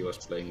he was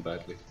playing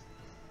badly.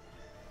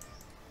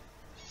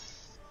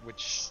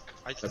 Which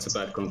I That's a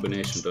bad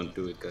combination, don't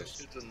do it,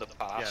 guys. In the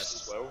past Yes.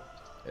 as well.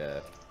 Yeah,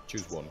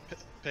 choose one.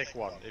 pick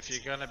one. If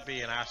you're gonna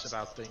be an ass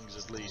about things,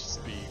 at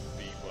least be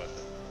worth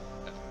it.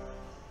 And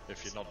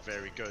if you're not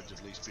very good,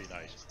 at least be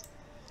nice.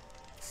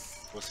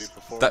 Was he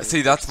performing?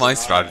 See, that's my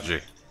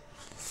strategy.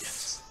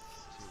 Yes.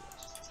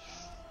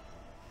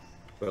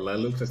 Well, I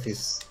looked at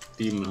his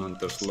Demon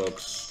Hunter's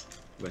logs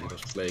when he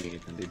was playing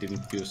it, and he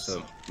didn't use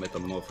a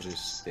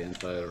metamorphosis the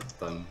entire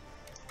time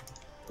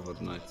of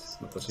the night.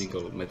 Not a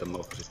single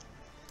metamorphosis.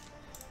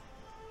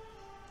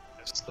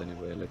 So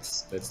anyway,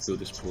 let's do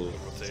this pool.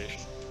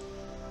 Rotation.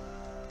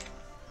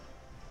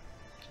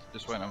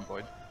 Just went on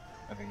Void.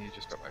 I think he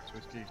just got back to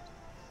his key.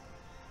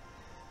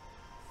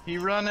 He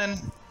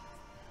running!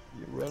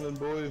 You running,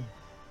 boy?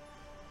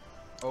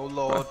 Oh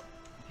lord,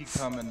 he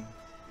coming.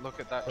 Look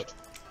at that.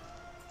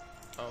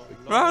 Oh,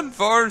 Run,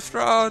 Forrest,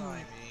 run!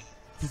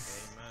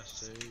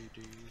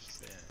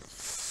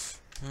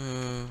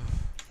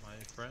 My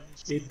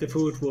friends. Eat the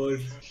food,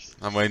 boys.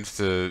 I'm waiting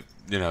for the,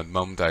 the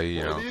moment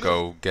I,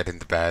 go get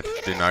into bed.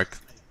 Be like,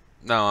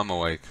 no, I'm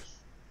awake.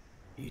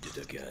 Eat it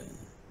again.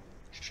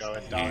 Shove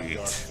it down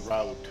your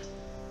throat.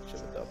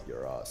 Shove it up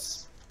your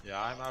ass.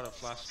 Yeah, I'm out of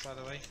flasks, by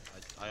the way.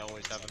 I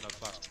always have enough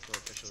flasks for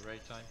official raid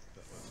time.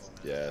 But we're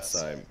all Yeah, out.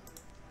 same.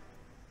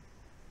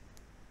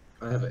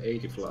 I have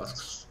 80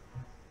 flasks.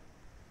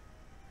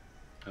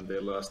 And they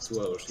last 2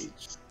 hours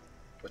each.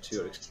 What's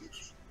your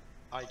excuse?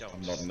 I don't.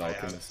 I'm not an I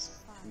have- alchemist.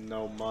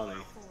 No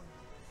money.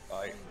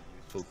 Bye.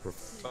 Full prof.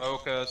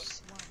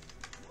 Focus.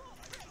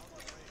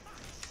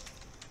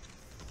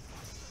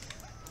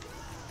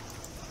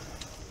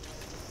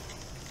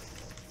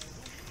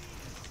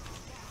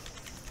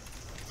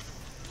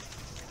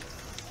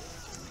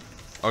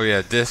 Oh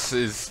yeah, this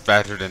is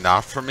better than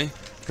that for me,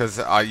 because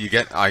I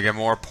get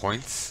more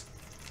points.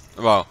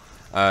 Well,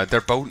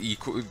 they're both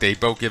equal. They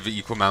both give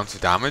equal amounts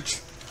of damage,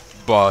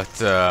 but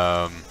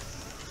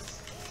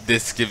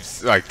this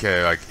gives like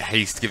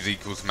haste gives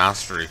equals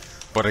mastery,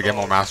 but I get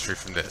more mastery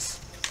from this.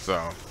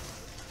 So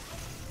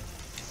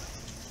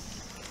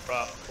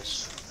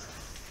Rattles.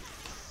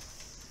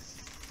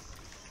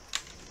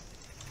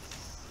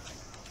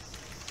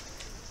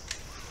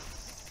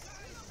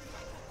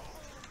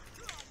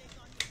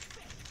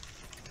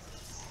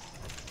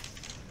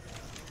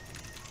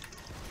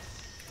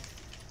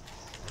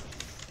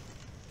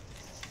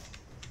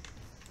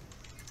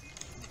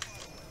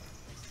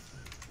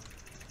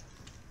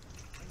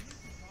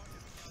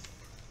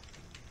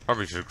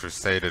 probably should have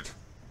crusaded.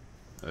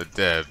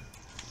 The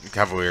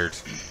cavalier.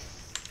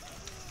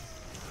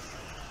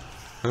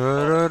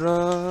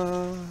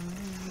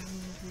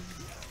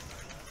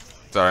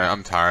 Sorry,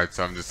 I'm tired,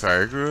 so I'm just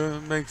like,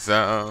 make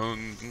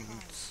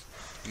sounds,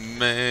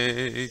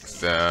 make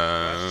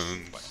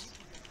sounds.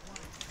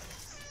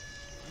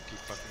 You keep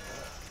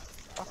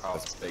fucking going.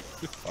 That's a big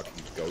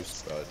fucking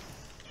ghost bird.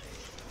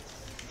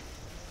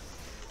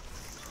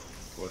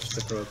 What's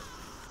the growth?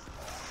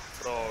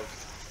 Frog.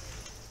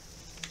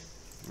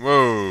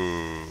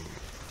 Whoa.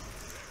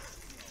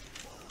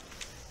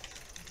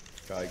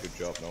 Guy, good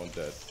job, no one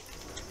dead.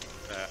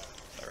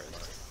 There it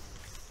is.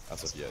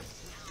 As of yet.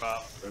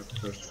 Rat.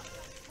 First.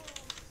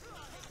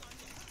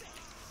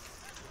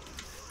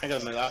 Hang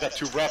on a minute, I got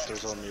 2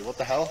 raptors on me. What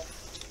the hell?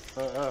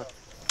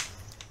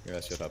 Yeah,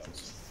 shit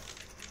happens.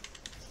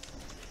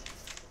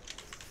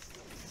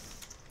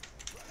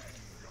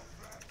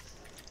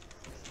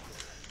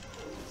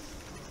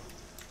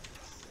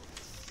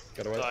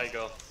 Get away.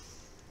 Tiger.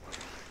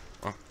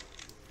 Oh.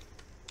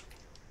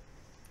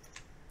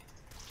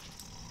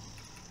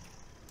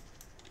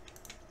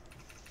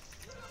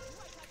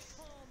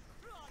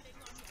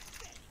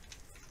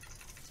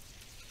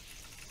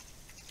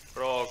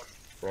 Frog.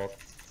 Frog.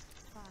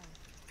 5,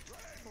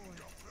 4,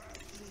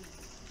 3,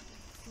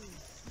 2,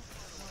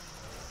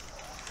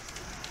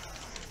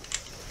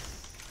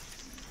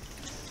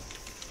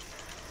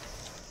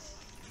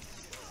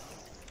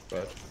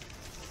 1. Bird.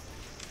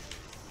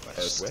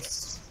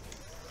 West.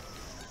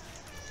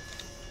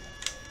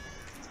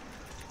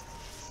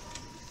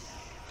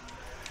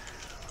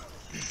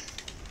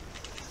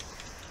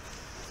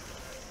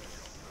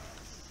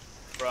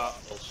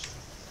 Rattles.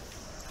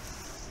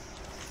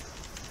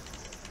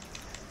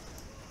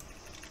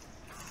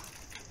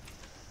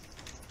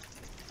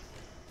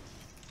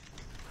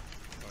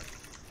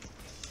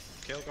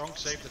 Kill Gong,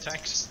 save the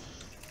tanks.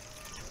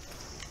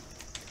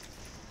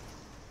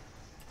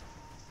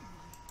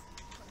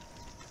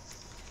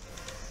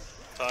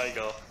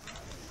 tiger.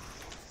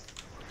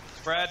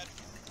 Spread.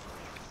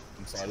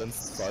 Silence,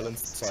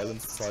 silence,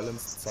 silence,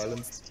 silence,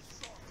 silence.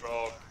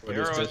 Frog. What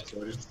Hero is is- this?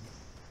 What is...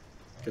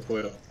 Get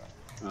Void.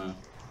 No.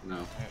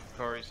 Yeah,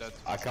 Corey said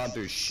I can't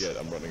do shit,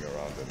 I'm running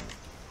around him.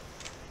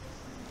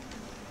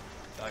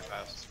 die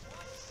fast.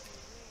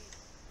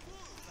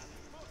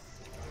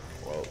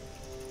 Well,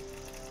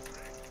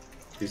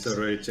 This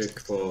already check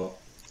for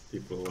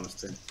people who want to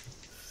stay.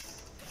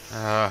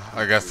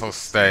 I guess I'll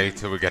stay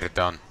till we get it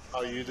done.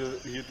 Oh, you do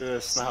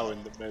this now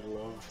in the middle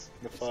of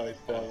the fight,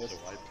 damn it.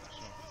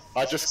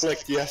 I just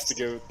clicked yes to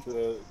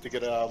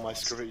get it out of my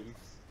screen.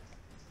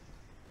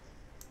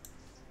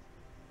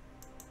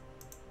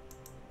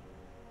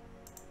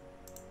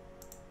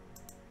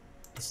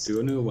 Let's do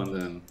a new one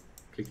then.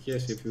 Click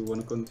yes if you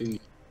want to continue.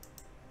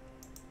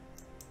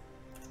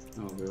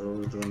 Oh, we're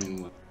already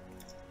running one.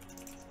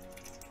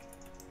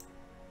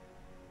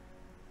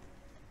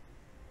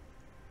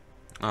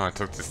 Oh, I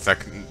took the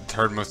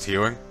third most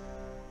healing.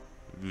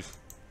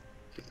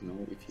 Click no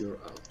if you're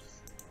out.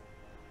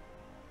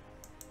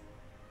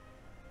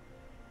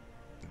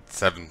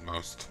 Seventh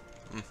most.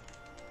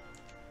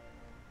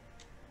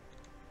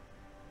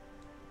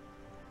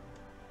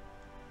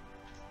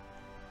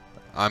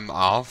 I'm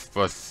off,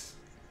 but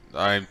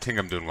I think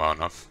I'm doing well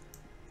enough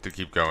to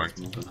keep going.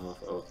 More than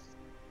half out.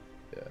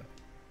 yeah.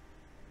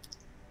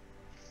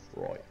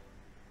 Right.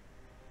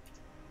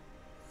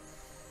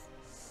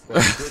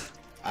 Well,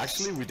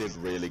 actually, we did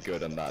really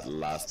good on that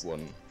last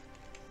one.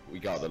 We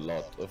got a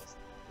lot of,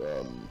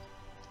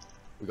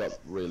 we got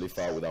really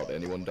far without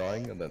anyone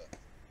dying, and then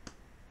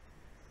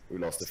we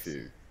lost a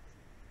few.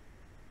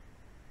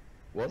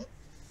 What?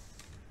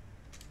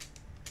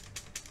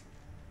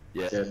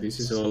 Yeah. Yeah, this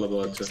is all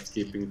about just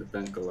keeping the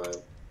tank alive.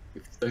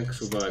 If the tank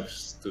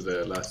survives to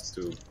the last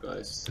two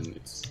guys, then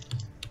it's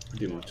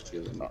pretty much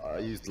killing. I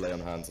used lay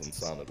on hands on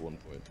San at one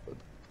point, but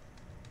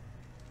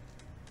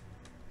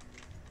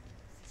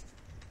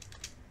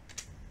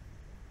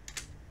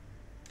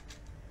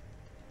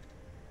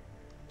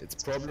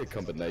it's probably a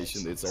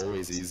combination. It's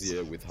always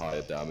easier with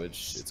higher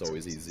damage. It's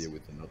always easier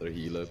with another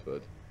healer,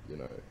 but you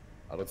know,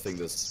 I don't think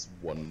there's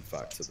one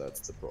factor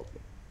that's the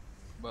problem.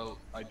 Well,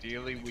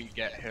 ideally we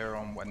get here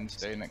on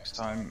Wednesday next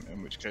time,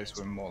 in which case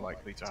we're more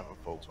likely to have a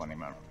full 20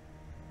 man,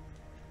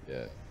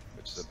 Yeah.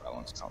 which is a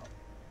balanced count.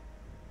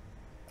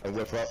 And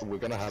we're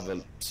gonna have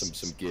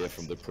some gear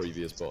from the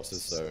previous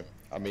bosses, so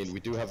I mean we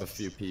do have a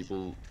few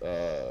people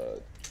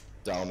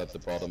down at the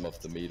bottom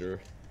of the meter,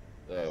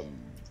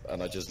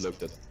 and I just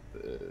looked at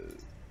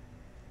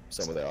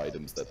some of their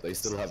items that they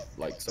still have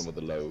like some of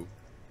the low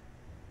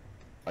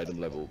item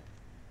level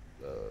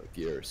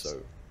gear,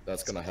 so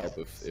that's gonna help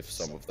if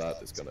some of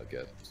that is gonna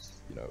get,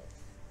 you know,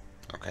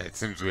 Okay, it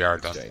seems we are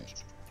done.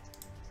 exchanged.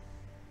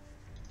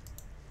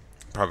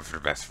 Probably for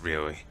the best,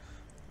 really.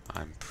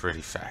 I'm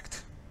pretty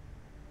fact.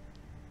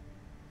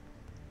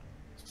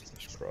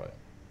 Slash cry.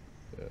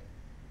 Yeah.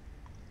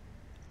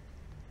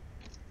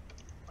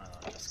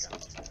 I just got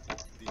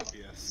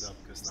DPS up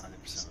because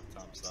 90% of the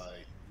times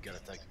I get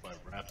attacked by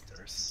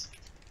raptors.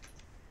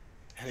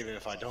 And even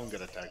if I don't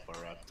get attacked by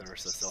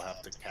raptors, I still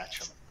have to catch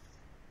them.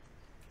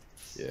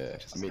 Yeah.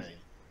 Which is I mean, pain.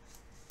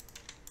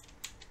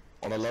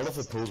 on a lot of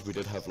the pools we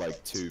did have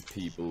like 2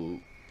 people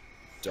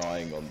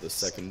dying on the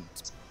second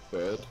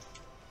bird,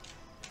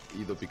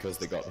 either because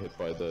they got hit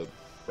by the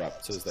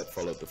raptors that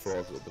followed the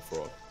frog or the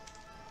frog.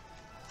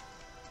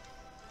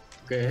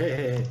 Okay,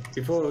 hey,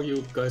 before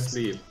you guys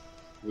leave,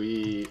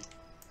 we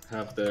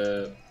have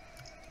the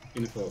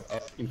info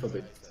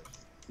bit.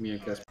 Me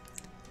and Casper.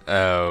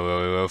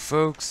 Hello,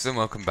 folks, and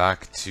welcome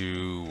back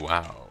to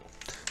WoW.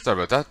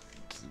 Sorry about that.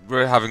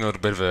 We're having a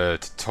little bit of a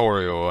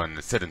tutorial and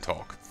a sit and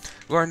talk.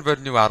 We learned about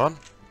a new add-on,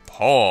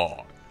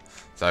 Pawn.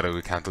 Sadly,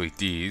 we can't delete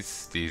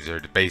these. These are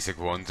the basic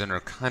ones and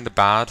are kind of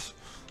bad.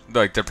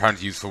 Like, they're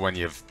apparently useful when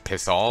you have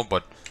piss all,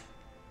 but...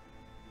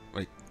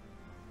 Wait.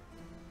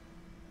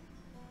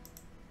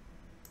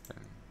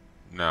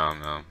 No.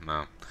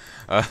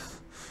 I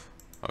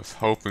was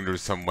hoping there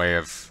was some way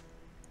of...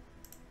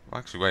 Well,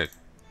 actually, wait.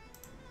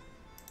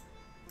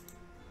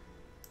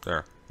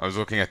 There. I was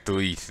looking at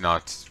delete,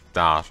 not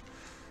that.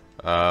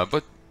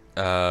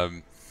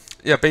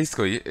 Yeah,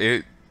 basically,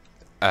 it...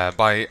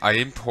 I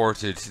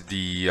imported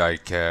the,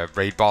 like,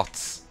 raid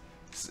bots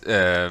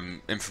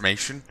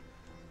information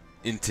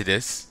into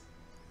this.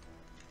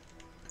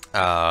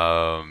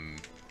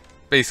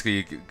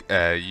 Basically,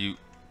 you...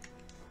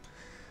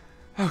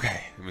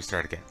 Okay, let me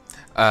start again.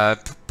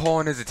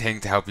 Pawn is a thing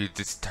to help you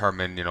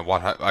determine, you know,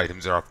 what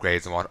items are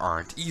upgrades and what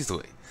aren't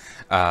easily.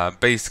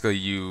 Basically,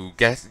 you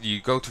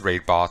go to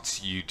raid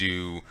bots, you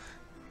do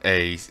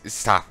a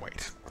stat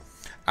weight,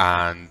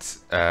 and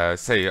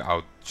say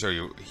I'll show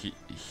you.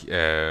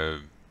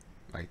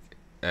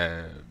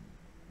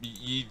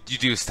 You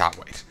do a stat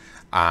weight,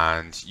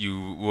 and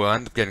you will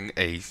end up getting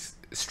a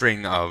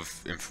string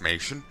of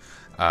information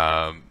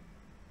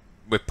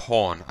with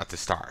pawn at the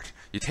start.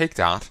 You take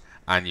that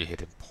and you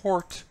hit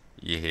import,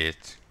 you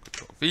hit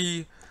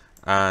Ctrl+V,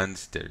 and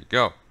there you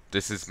go.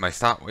 This is my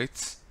stat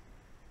weights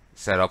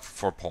set up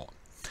for pawn.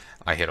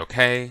 I hit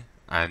OK,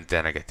 and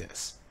then I get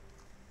this.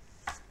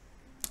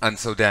 And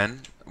so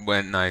then,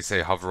 when I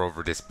say hover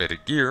over this bit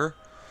of gear,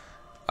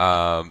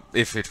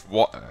 if it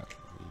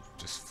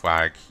just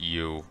flag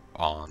you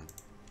on,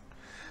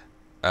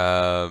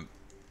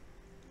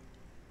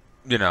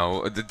 you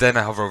know, then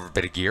I hover over a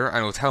bit of gear, and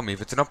it will tell me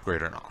if it's an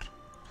upgrade or not.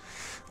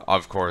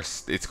 Of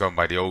course, it's going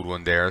by the old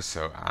one there,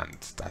 so, and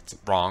that's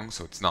wrong,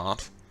 so it's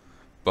not.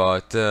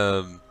 But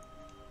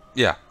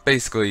yeah,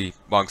 basically,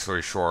 long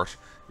story short,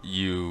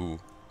 you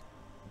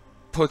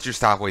put your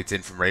stat weights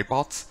in from raid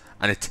bots,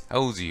 and it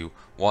tells you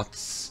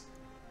what's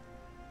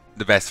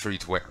the best for you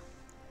to wear.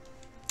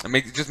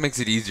 It just makes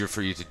it easier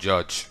for you to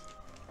judge,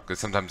 because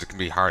sometimes it can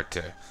be hard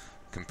to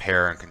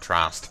compare and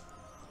contrast.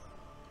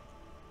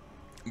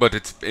 But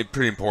it's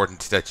pretty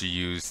important that you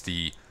use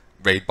the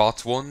raid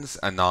bots ones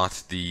and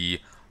not these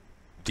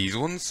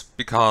ones,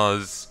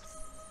 because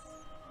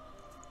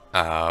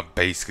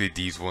basically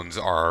these ones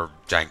are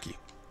janky.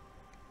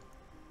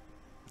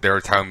 They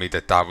were telling me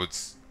that that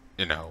was,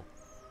 you know,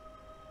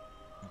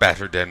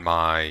 better than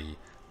my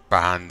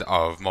band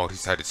of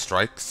multi-sided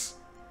strikes,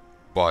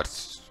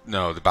 but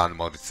no, the band of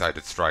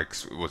multi-sided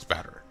strikes was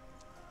better.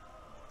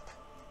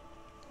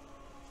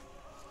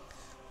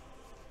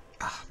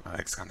 My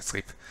leg's gone to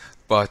sleep.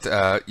 But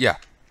yeah,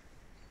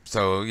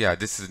 so yeah,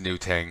 this is a new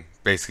thing,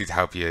 basically to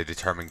help you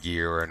determine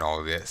gear and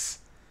all this,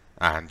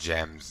 and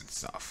gems and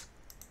stuff.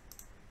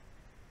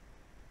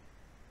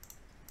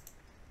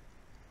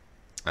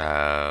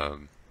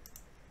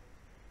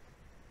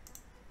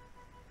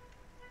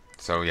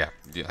 So yeah,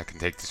 I can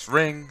take this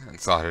ring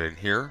and slot it in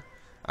here,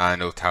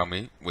 and it'll tell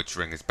me which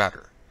ring is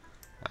better.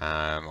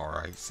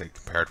 Or I say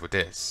compared with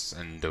this,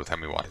 and it'll tell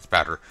me what is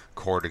better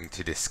according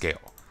to this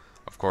scale.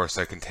 Of course,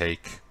 I can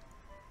take,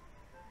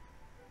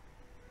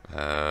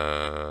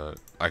 I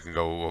can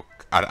go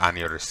look at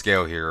any other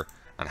scale here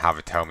and have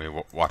it tell me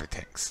what it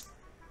thinks.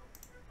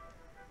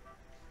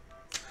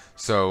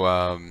 So,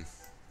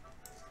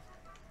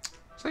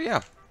 so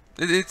yeah,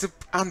 it's a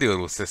handy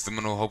little system,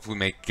 and it'll hopefully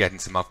make getting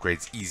some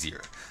upgrades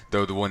easier.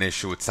 Though the one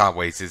issue with stat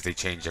weights is they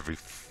change every,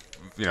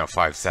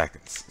 5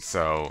 seconds,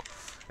 so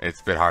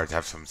it's a bit hard to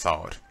have some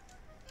solid.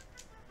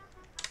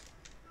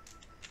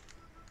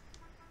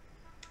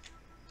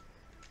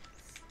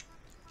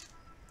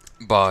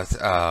 But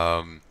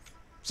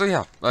so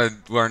yeah, I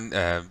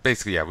learned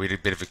basically, yeah, we did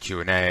a bit of a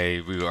Q&A,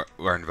 we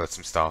learned about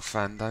some stuff,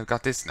 and I've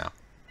got this now.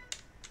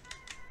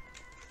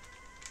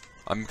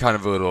 I'm kind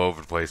of a little over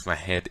the place. My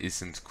head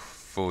isn't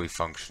fully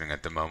functioning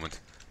at the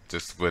moment,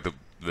 just with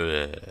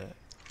the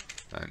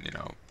and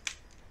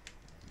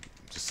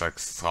just like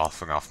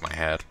sloughing off my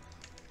head,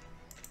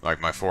 like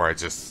my forehead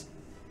just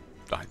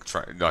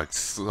like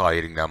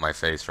sliding down my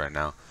face right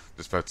now,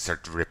 just about to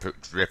start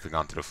dripping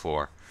onto the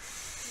floor.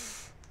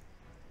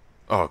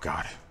 Oh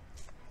god.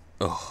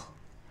 Oh.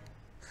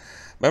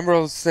 Remember I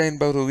was saying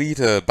about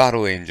Alita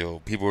Battle Angel?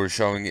 People were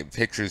showing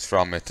pictures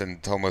from it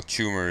and talking about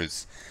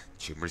tumors.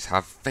 Tumors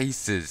have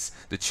faces.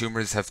 The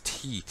tumors have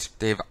teeth.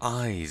 They have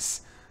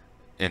eyes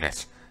in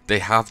it. They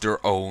have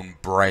their own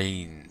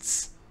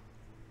brains.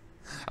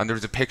 And there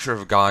was a picture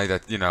of a guy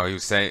that, he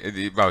was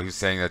saying, well, he was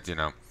saying that,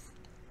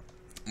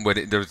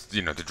 when there was,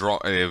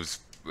 it was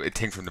a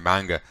thing from the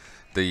manga.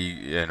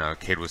 The,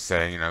 kid was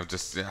saying,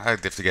 just,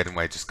 if they get in the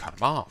way, just cut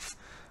him off.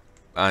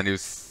 And he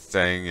was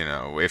saying, if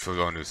it was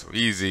going to be so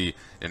easy,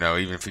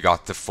 even if he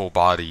got the full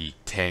body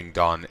thing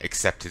done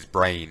except his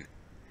brain,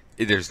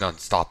 there's nothing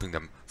stopping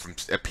them from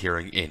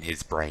appearing in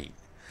his brain.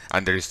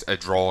 And there's a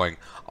drawing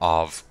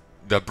of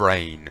the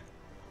brain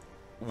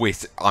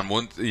with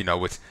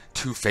with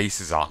 2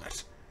 faces on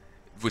it,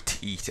 with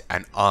teeth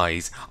and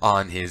eyes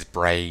on his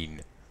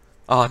brain.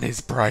 On his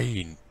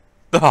brain.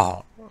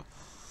 Oh,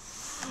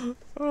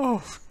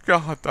 oh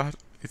god, that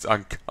is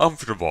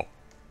uncomfortable.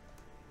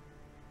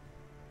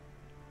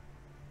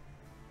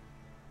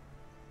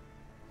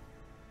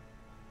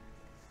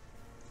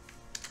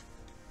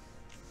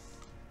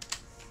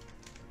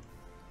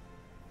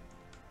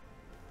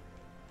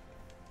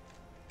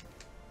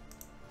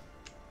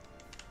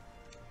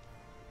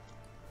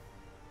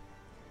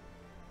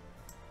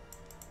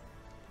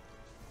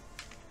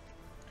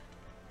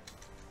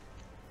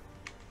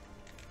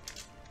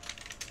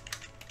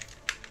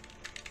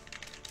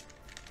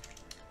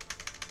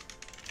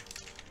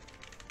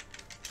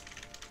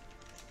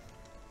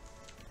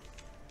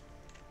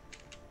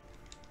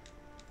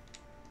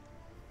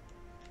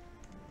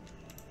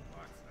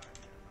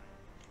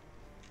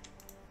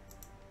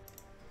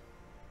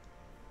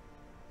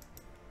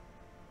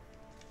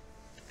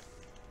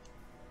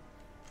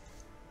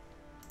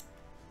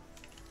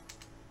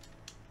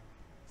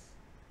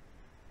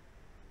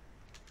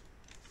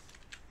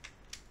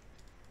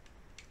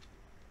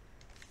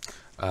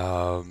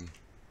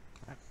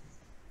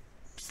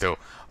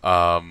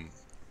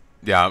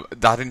 Yeah,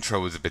 that intro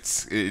was a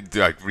bit,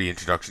 like,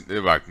 reintroduction,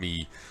 like,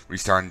 me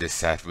restarting this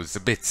set was a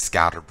bit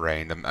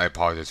scatterbrained, and I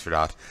apologize for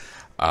that.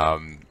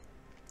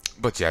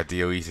 But yeah,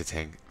 the Alita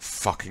thing,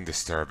 fucking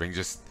disturbing,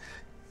 just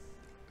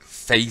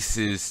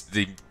faces,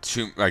 the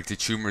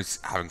tumors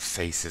having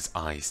faces,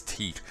 eyes,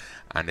 teeth,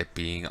 and it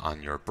being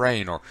on your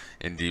brain, or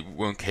in the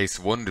one case,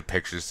 one of the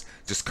pictures,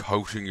 just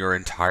coating your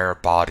entire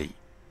body.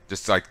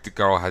 Just like the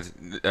girl had,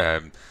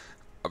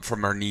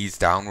 from her knees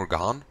down were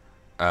gone,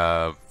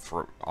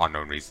 for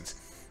unknown reasons.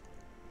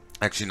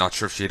 Actually, not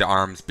sure if she had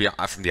arms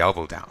from the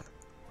elbow down,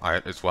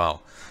 as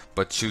well.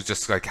 But she was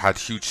just like had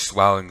huge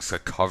swellings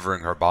like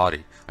covering her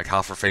body. Like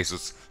half her face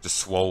was just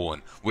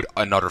swollen with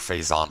another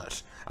face on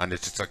it, and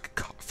it's just like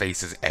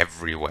faces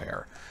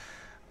everywhere.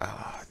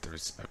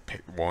 There's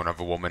one of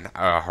a woman.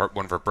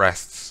 One of her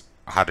breasts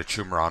had a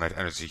tumor on it,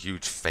 and there's a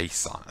huge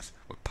face on it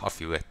with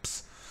puffy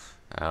lips.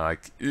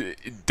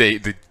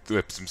 The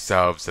lips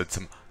themselves had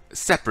some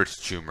separate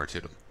tumor to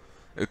them.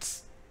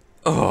 It's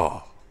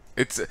a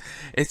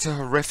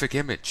horrific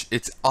image.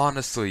 It's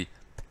honestly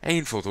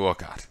painful to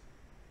look at.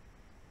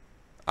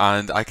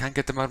 And I can't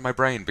get them out of my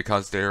brain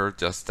because they're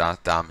just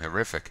that damn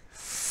horrific.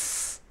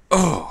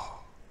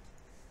 Oh.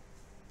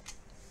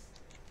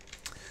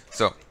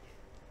 So.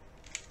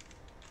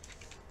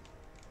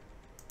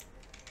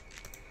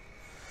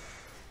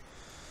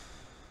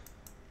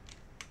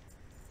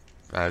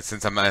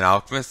 Since I'm an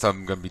alchemist,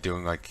 I'm going to be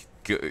doing like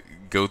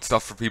guild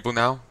stuff for people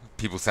now.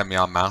 People send me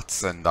on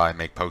mats and I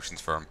make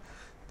potions for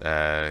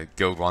them.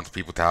 Guild wants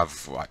people to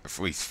have at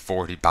least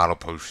 40 battle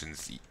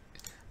potions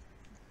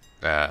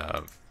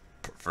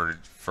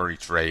for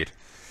each raid.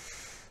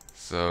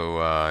 So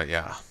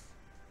yeah.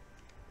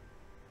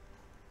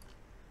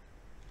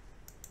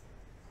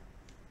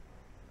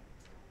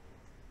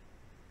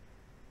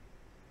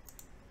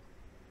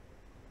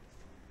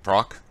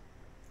 Proc?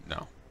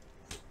 No.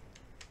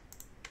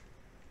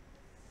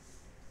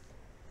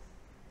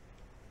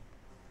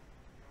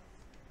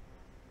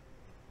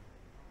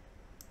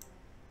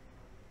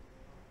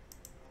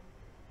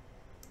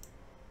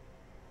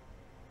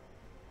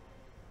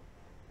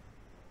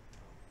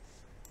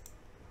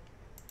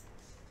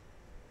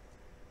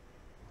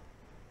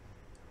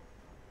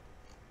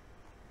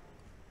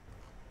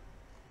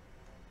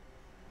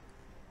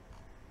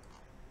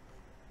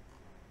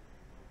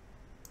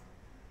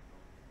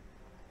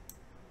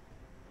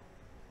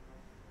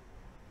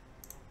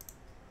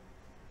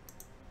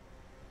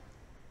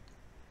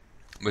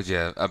 But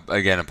yeah,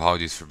 again,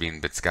 apologies for being a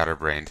bit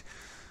scatterbrained.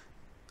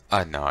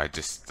 No, I'm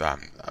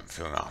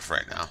feeling off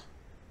right now. I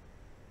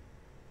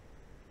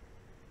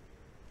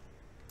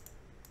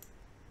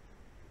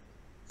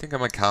think I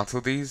might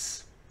cancel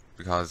these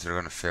because they're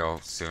gonna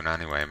fail soon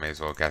anyway. I may as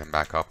well get them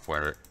back up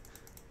where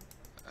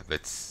a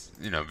bit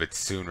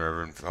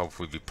sooner and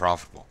hopefully be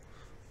profitable.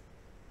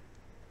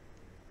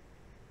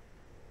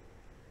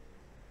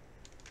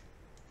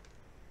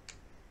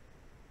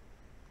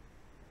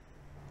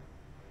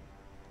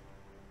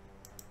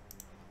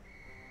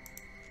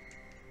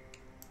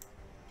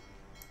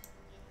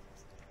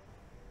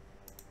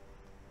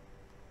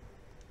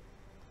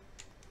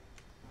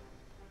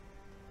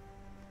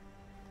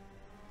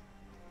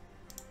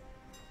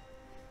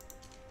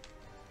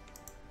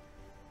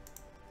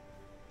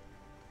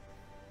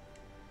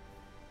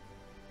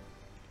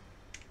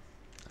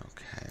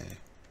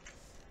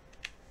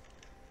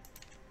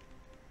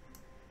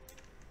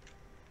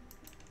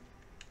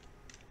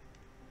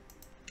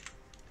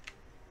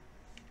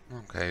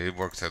 Okay, it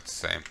works out the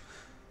same.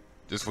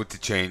 Just with the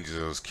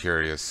changes, I was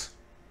curious.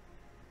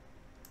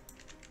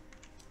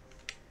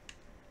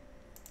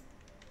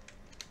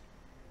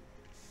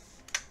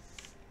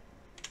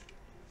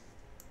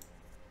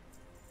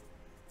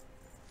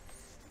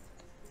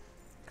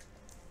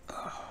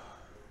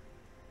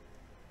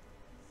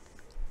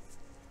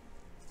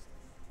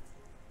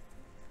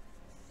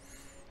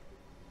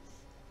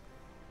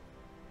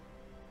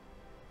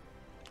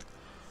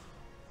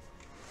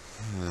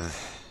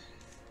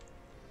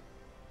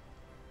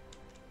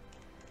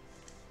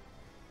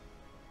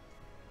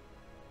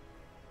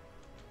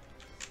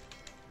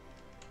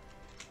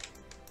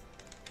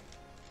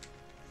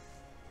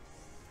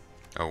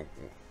 Oh,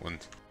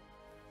 und.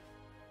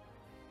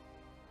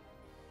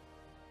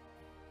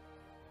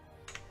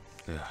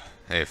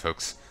 Hey,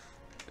 folks.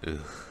 Ugh.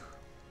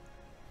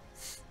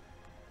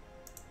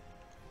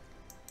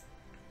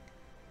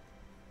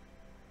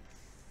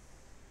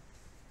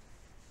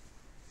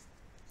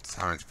 This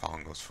orange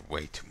pollen goes for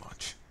way too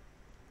much.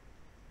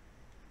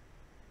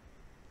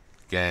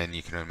 Again,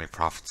 you can only make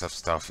profits of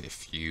stuff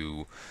if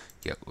you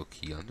get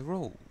lucky on the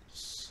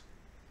rolls.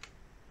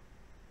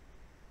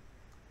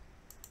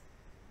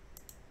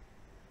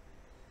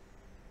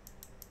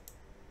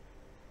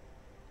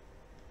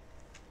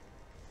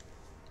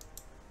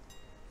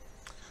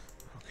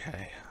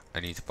 Okay,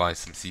 I need to buy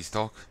some sea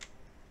stock.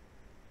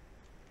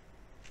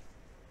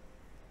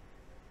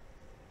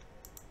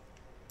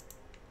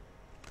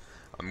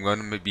 I'm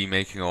going to be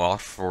making a lot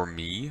for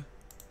me.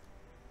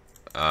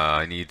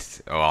 I need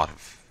a lot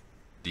of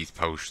these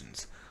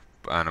potions,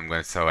 and I'm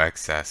going to sell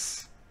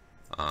excess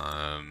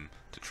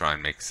to try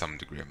and make some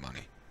degree of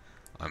money.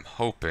 I'm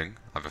hoping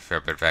I have a fair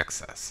bit of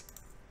excess.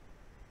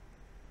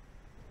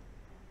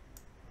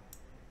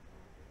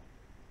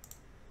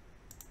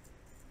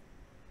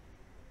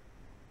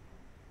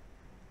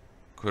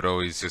 Could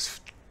always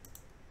just,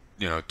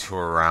 you know,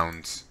 tour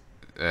around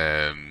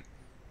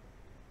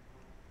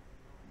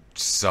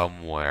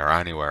somewhere,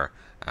 anywhere,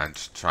 and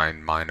try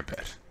and mine a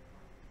bit.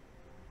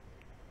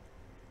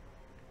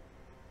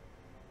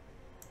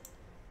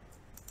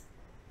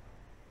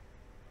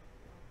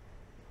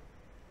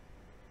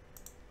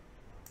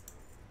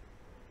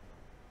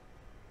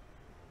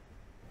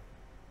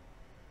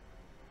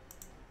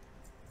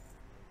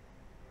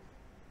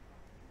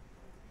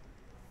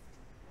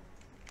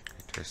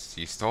 There's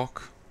sea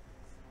stock.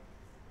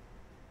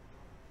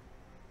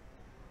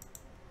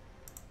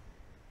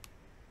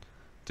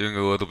 Doing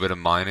a little bit of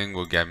mining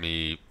will get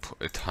me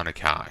a ton of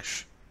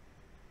cash.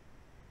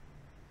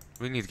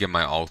 We need to get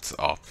my alts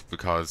up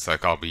because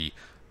like I'll be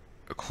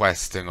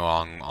questing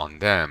along on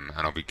them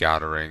and I'll be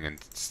gathering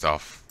and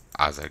stuff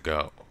as I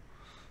go.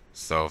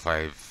 So if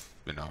I'm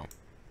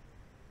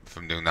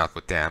doing that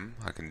with them,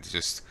 I can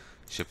just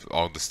ship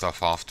all the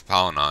stuff off to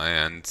Palnai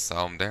and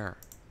sell them there.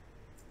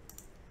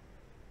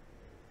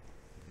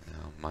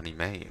 Money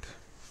made.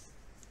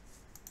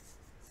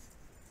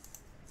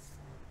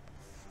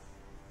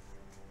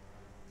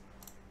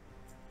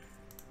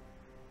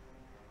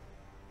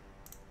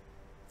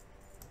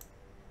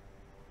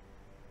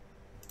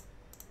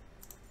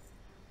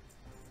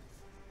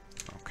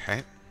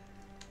 Okay.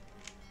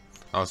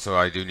 Also,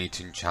 I do need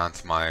to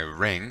enchant my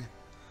ring.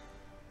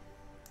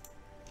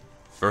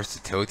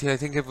 Versatility, I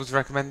think it was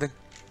recommending.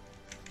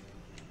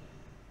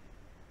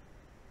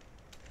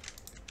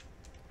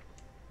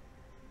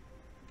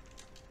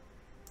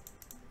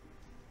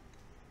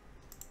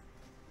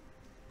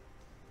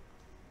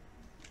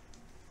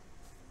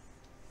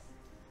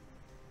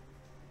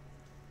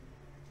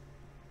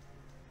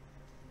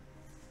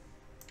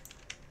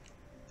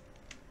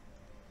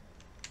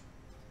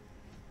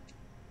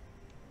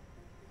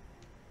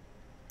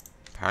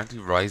 Apparently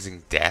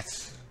rising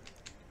death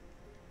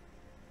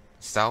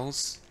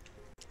styles.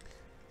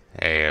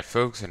 Hey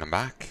folks, and I'm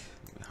back.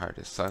 Let me hide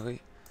this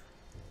slightly.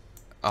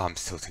 Oh, I'm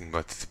still thinking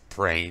about the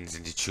brains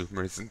and the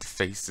tumors and the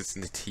faces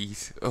and the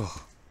teeth.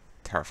 Oh,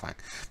 terrifying.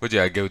 But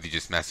yeah, Gody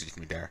just messaged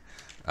me there.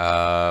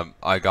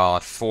 I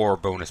got 4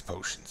 bonus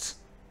potions.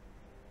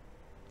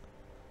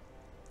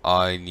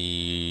 I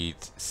need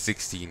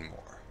 16 more.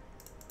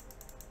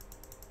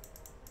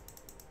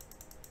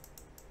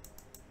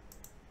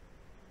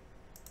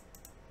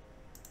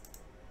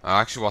 I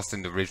actually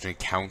wasn't originally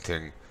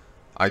counting.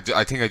 I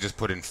think I just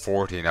put in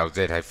 40 and that was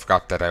it. I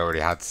forgot that I already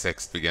had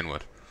 6 to begin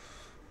with.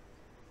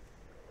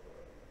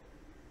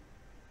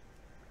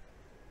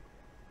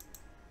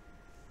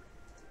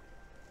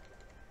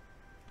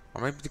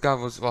 Or maybe the guy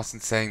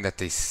wasn't saying that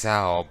they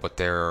sell, but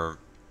they're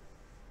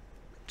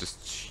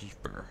just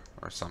cheaper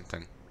or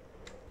something.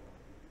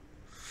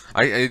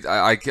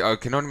 I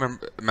can only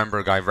remember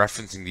a guy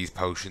referencing these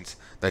potions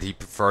that he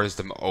prefers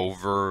them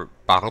over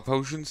battle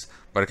potions,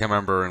 but I can't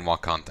remember in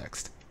what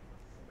context.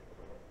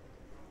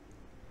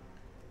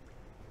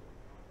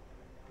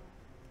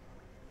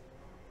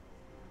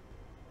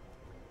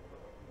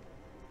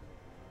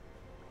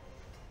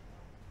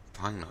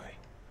 Finally.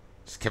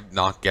 Just kept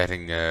not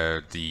getting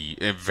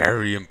the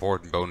very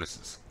important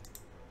bonuses.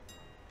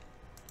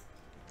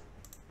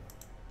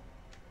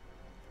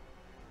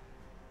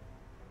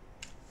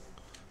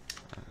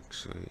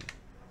 Actually,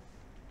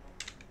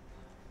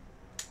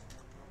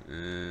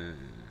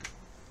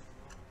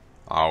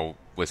 I'll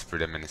whisper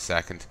them in a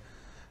second.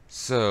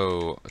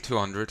 So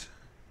 200.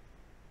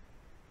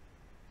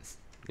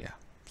 Yeah,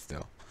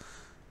 still.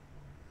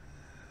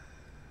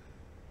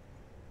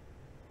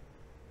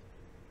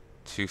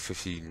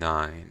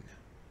 259.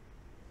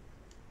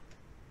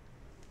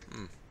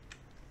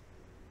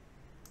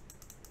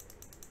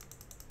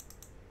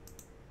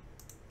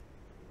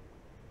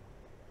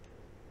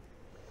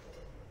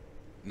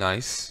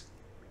 Nice.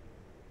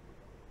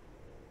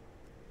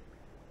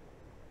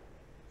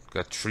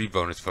 Got 3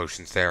 bonus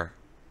potions there.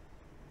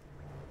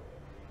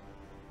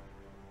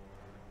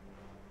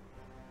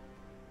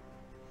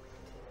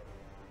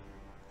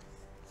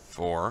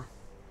 Four.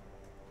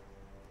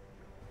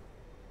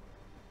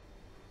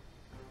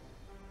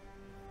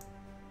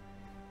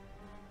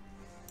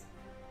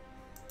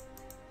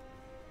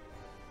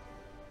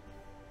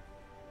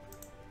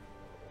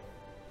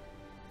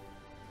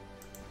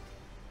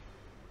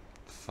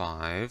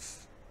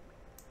 Five.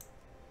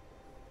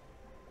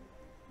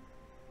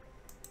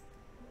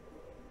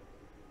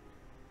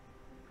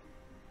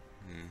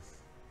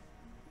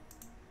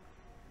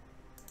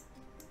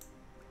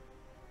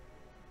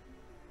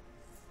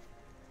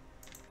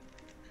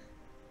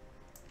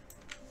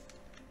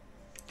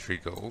 Three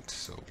gold,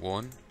 so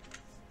 1.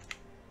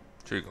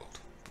 3 gold.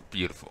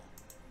 Beautiful.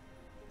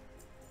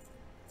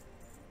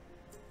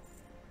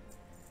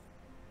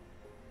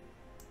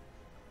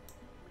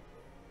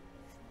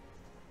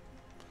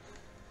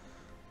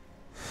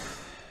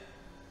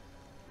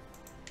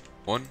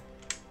 One,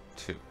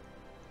 2.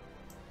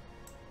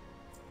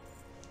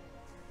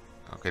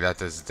 Okay, that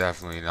does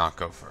definitely not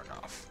go for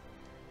enough.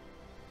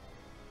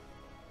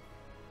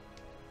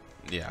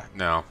 Yeah,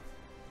 no.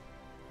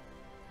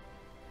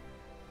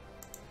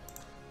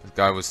 The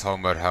guy was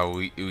talking about how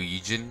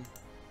Uijin,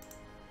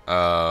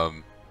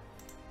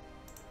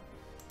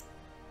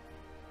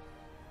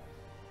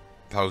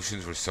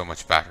 potions were so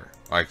much better.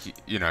 Like,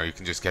 you know, you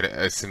can just get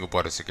a single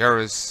bud of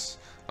Cigaris,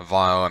 a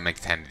vial, and make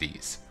 10 of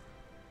these.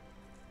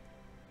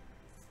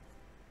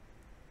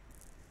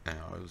 You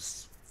know, it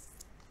was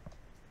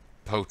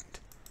potent.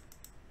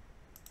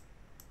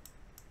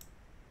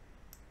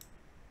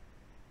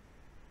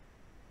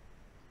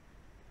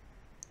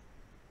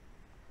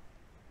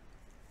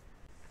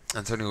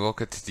 And so when you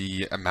look at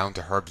the amount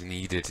of herbs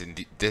needed,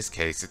 in this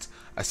case, it's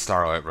a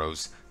Starlight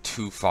Rose,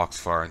 2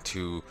 Foxfire, and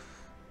 2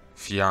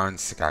 Fjarn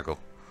Skaggle.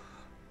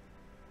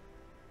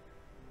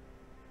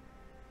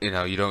 You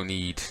know, you don't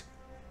need,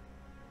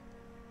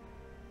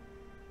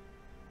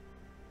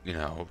 you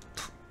know,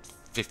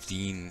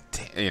 15,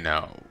 you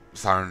know,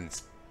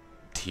 Siren's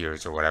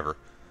Tears or whatever.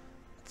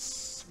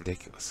 It's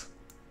ridiculous.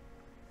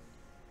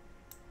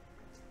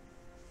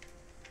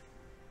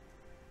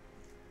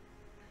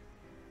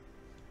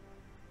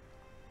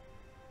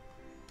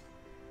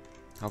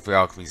 Hopefully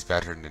alchemy's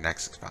better in the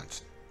next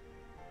expansion.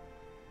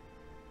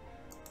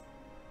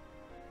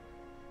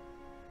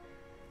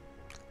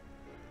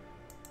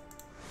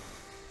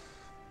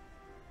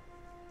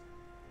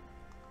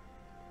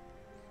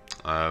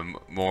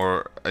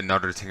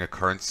 Another thing a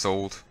current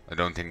sold. I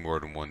don't think more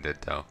than one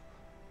did though.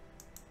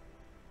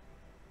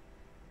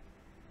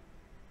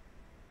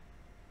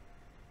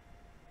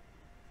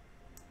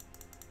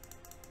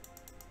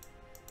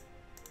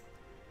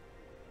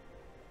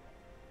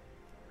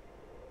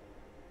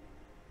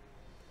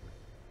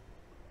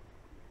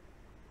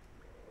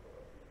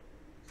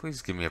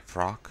 Please give me a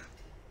proc.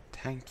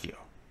 Thank you.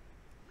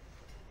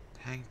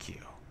 Thank you.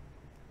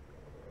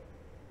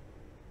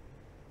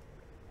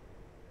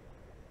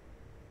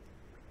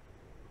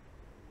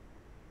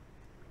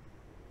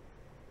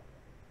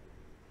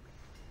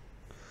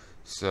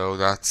 So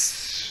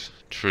that's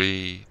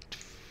 3,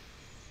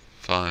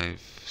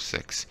 5,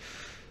 6.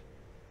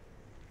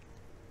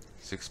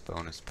 6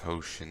 bonus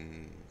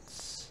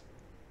potions.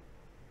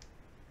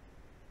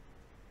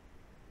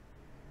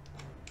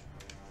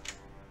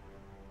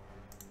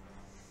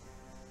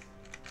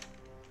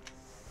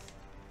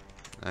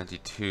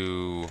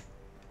 $92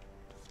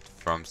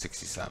 from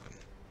 67.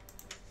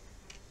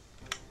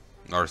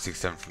 Or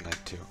 67 from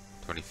 92.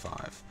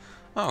 25.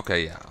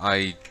 Okay, yeah.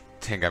 I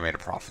think I made a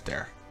profit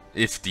there.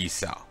 If these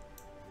sell.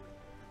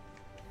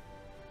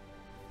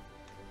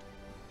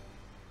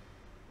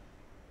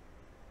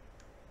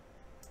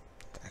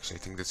 Actually, I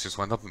think this just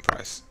went up in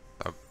price.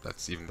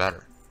 That's even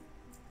better.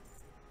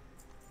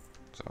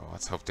 So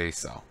let's hope they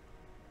sell.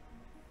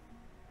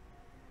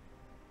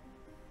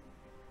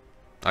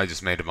 I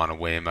just made them on a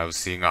whim. I was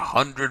seeing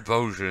 100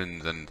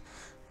 potions and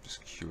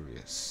just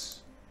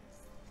curious.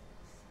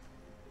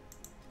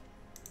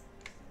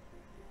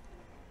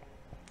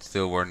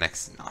 Still, we're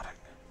next to nothing.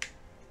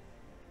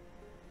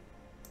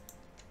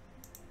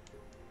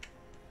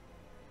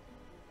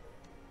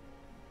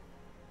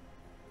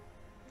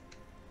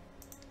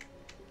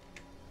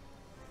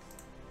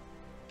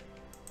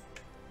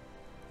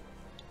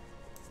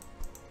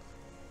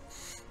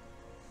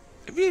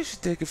 Maybe I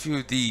should take a few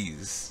of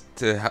these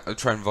to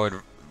try and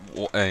avoid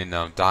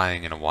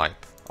dying in a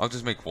wipe. I'll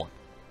just make one.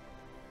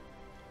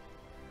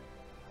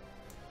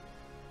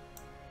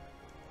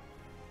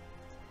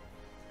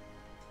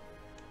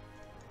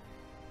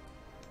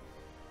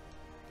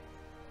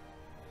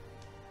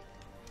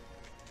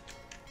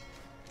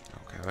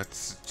 Okay,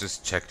 let's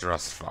just check the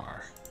rust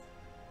far.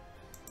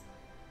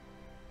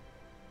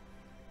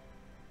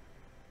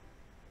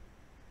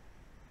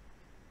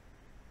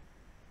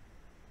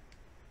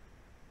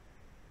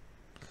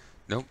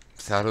 Nope,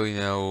 sadly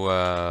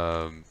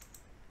no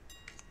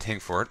thing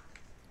for it.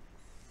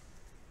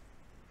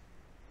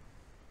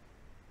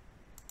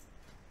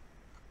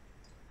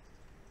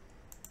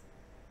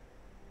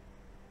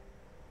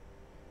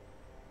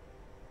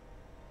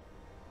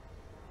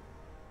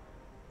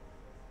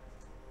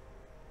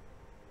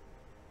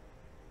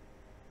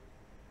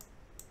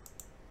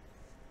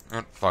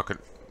 Oh, fuck it.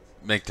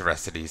 Make the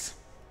rest of these.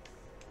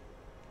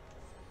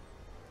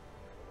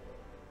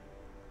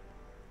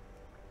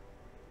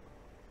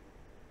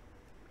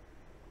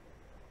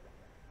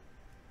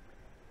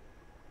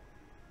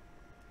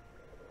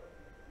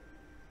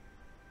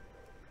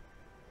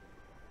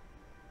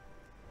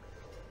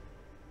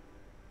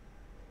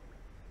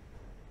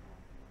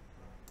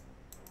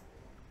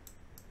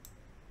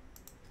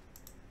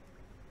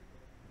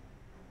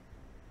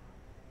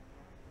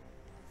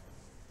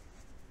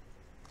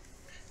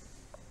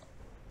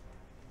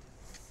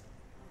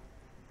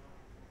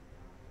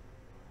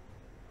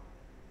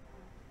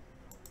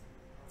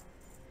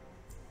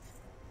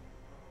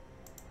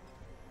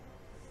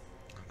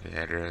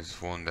 Yeah, there's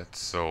one that's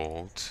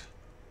sold.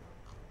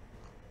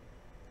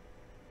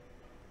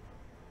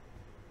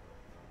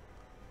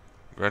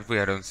 Regrettably,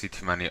 I don't see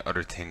too many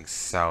other things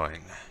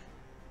selling.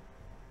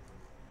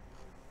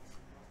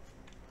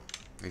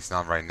 At least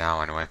not right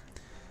now, anyway.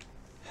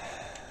 I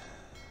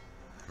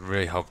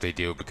really hope they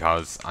do,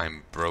 because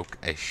I'm broke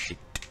as shit.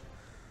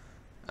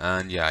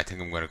 And yeah, I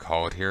think I'm going to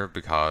call it here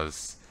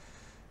because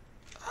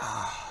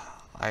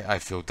I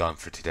feel done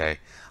for today.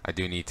 I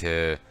do need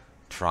to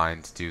try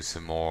and do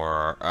some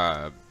more,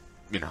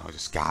 you know,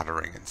 just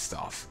gathering and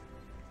stuff.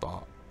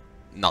 But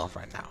not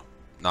right now.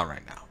 Not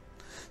right now.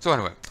 So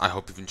anyway, I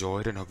hope you've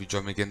enjoyed and hope you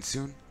join me again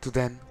soon. Till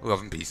then,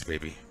 love and peace,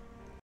 baby.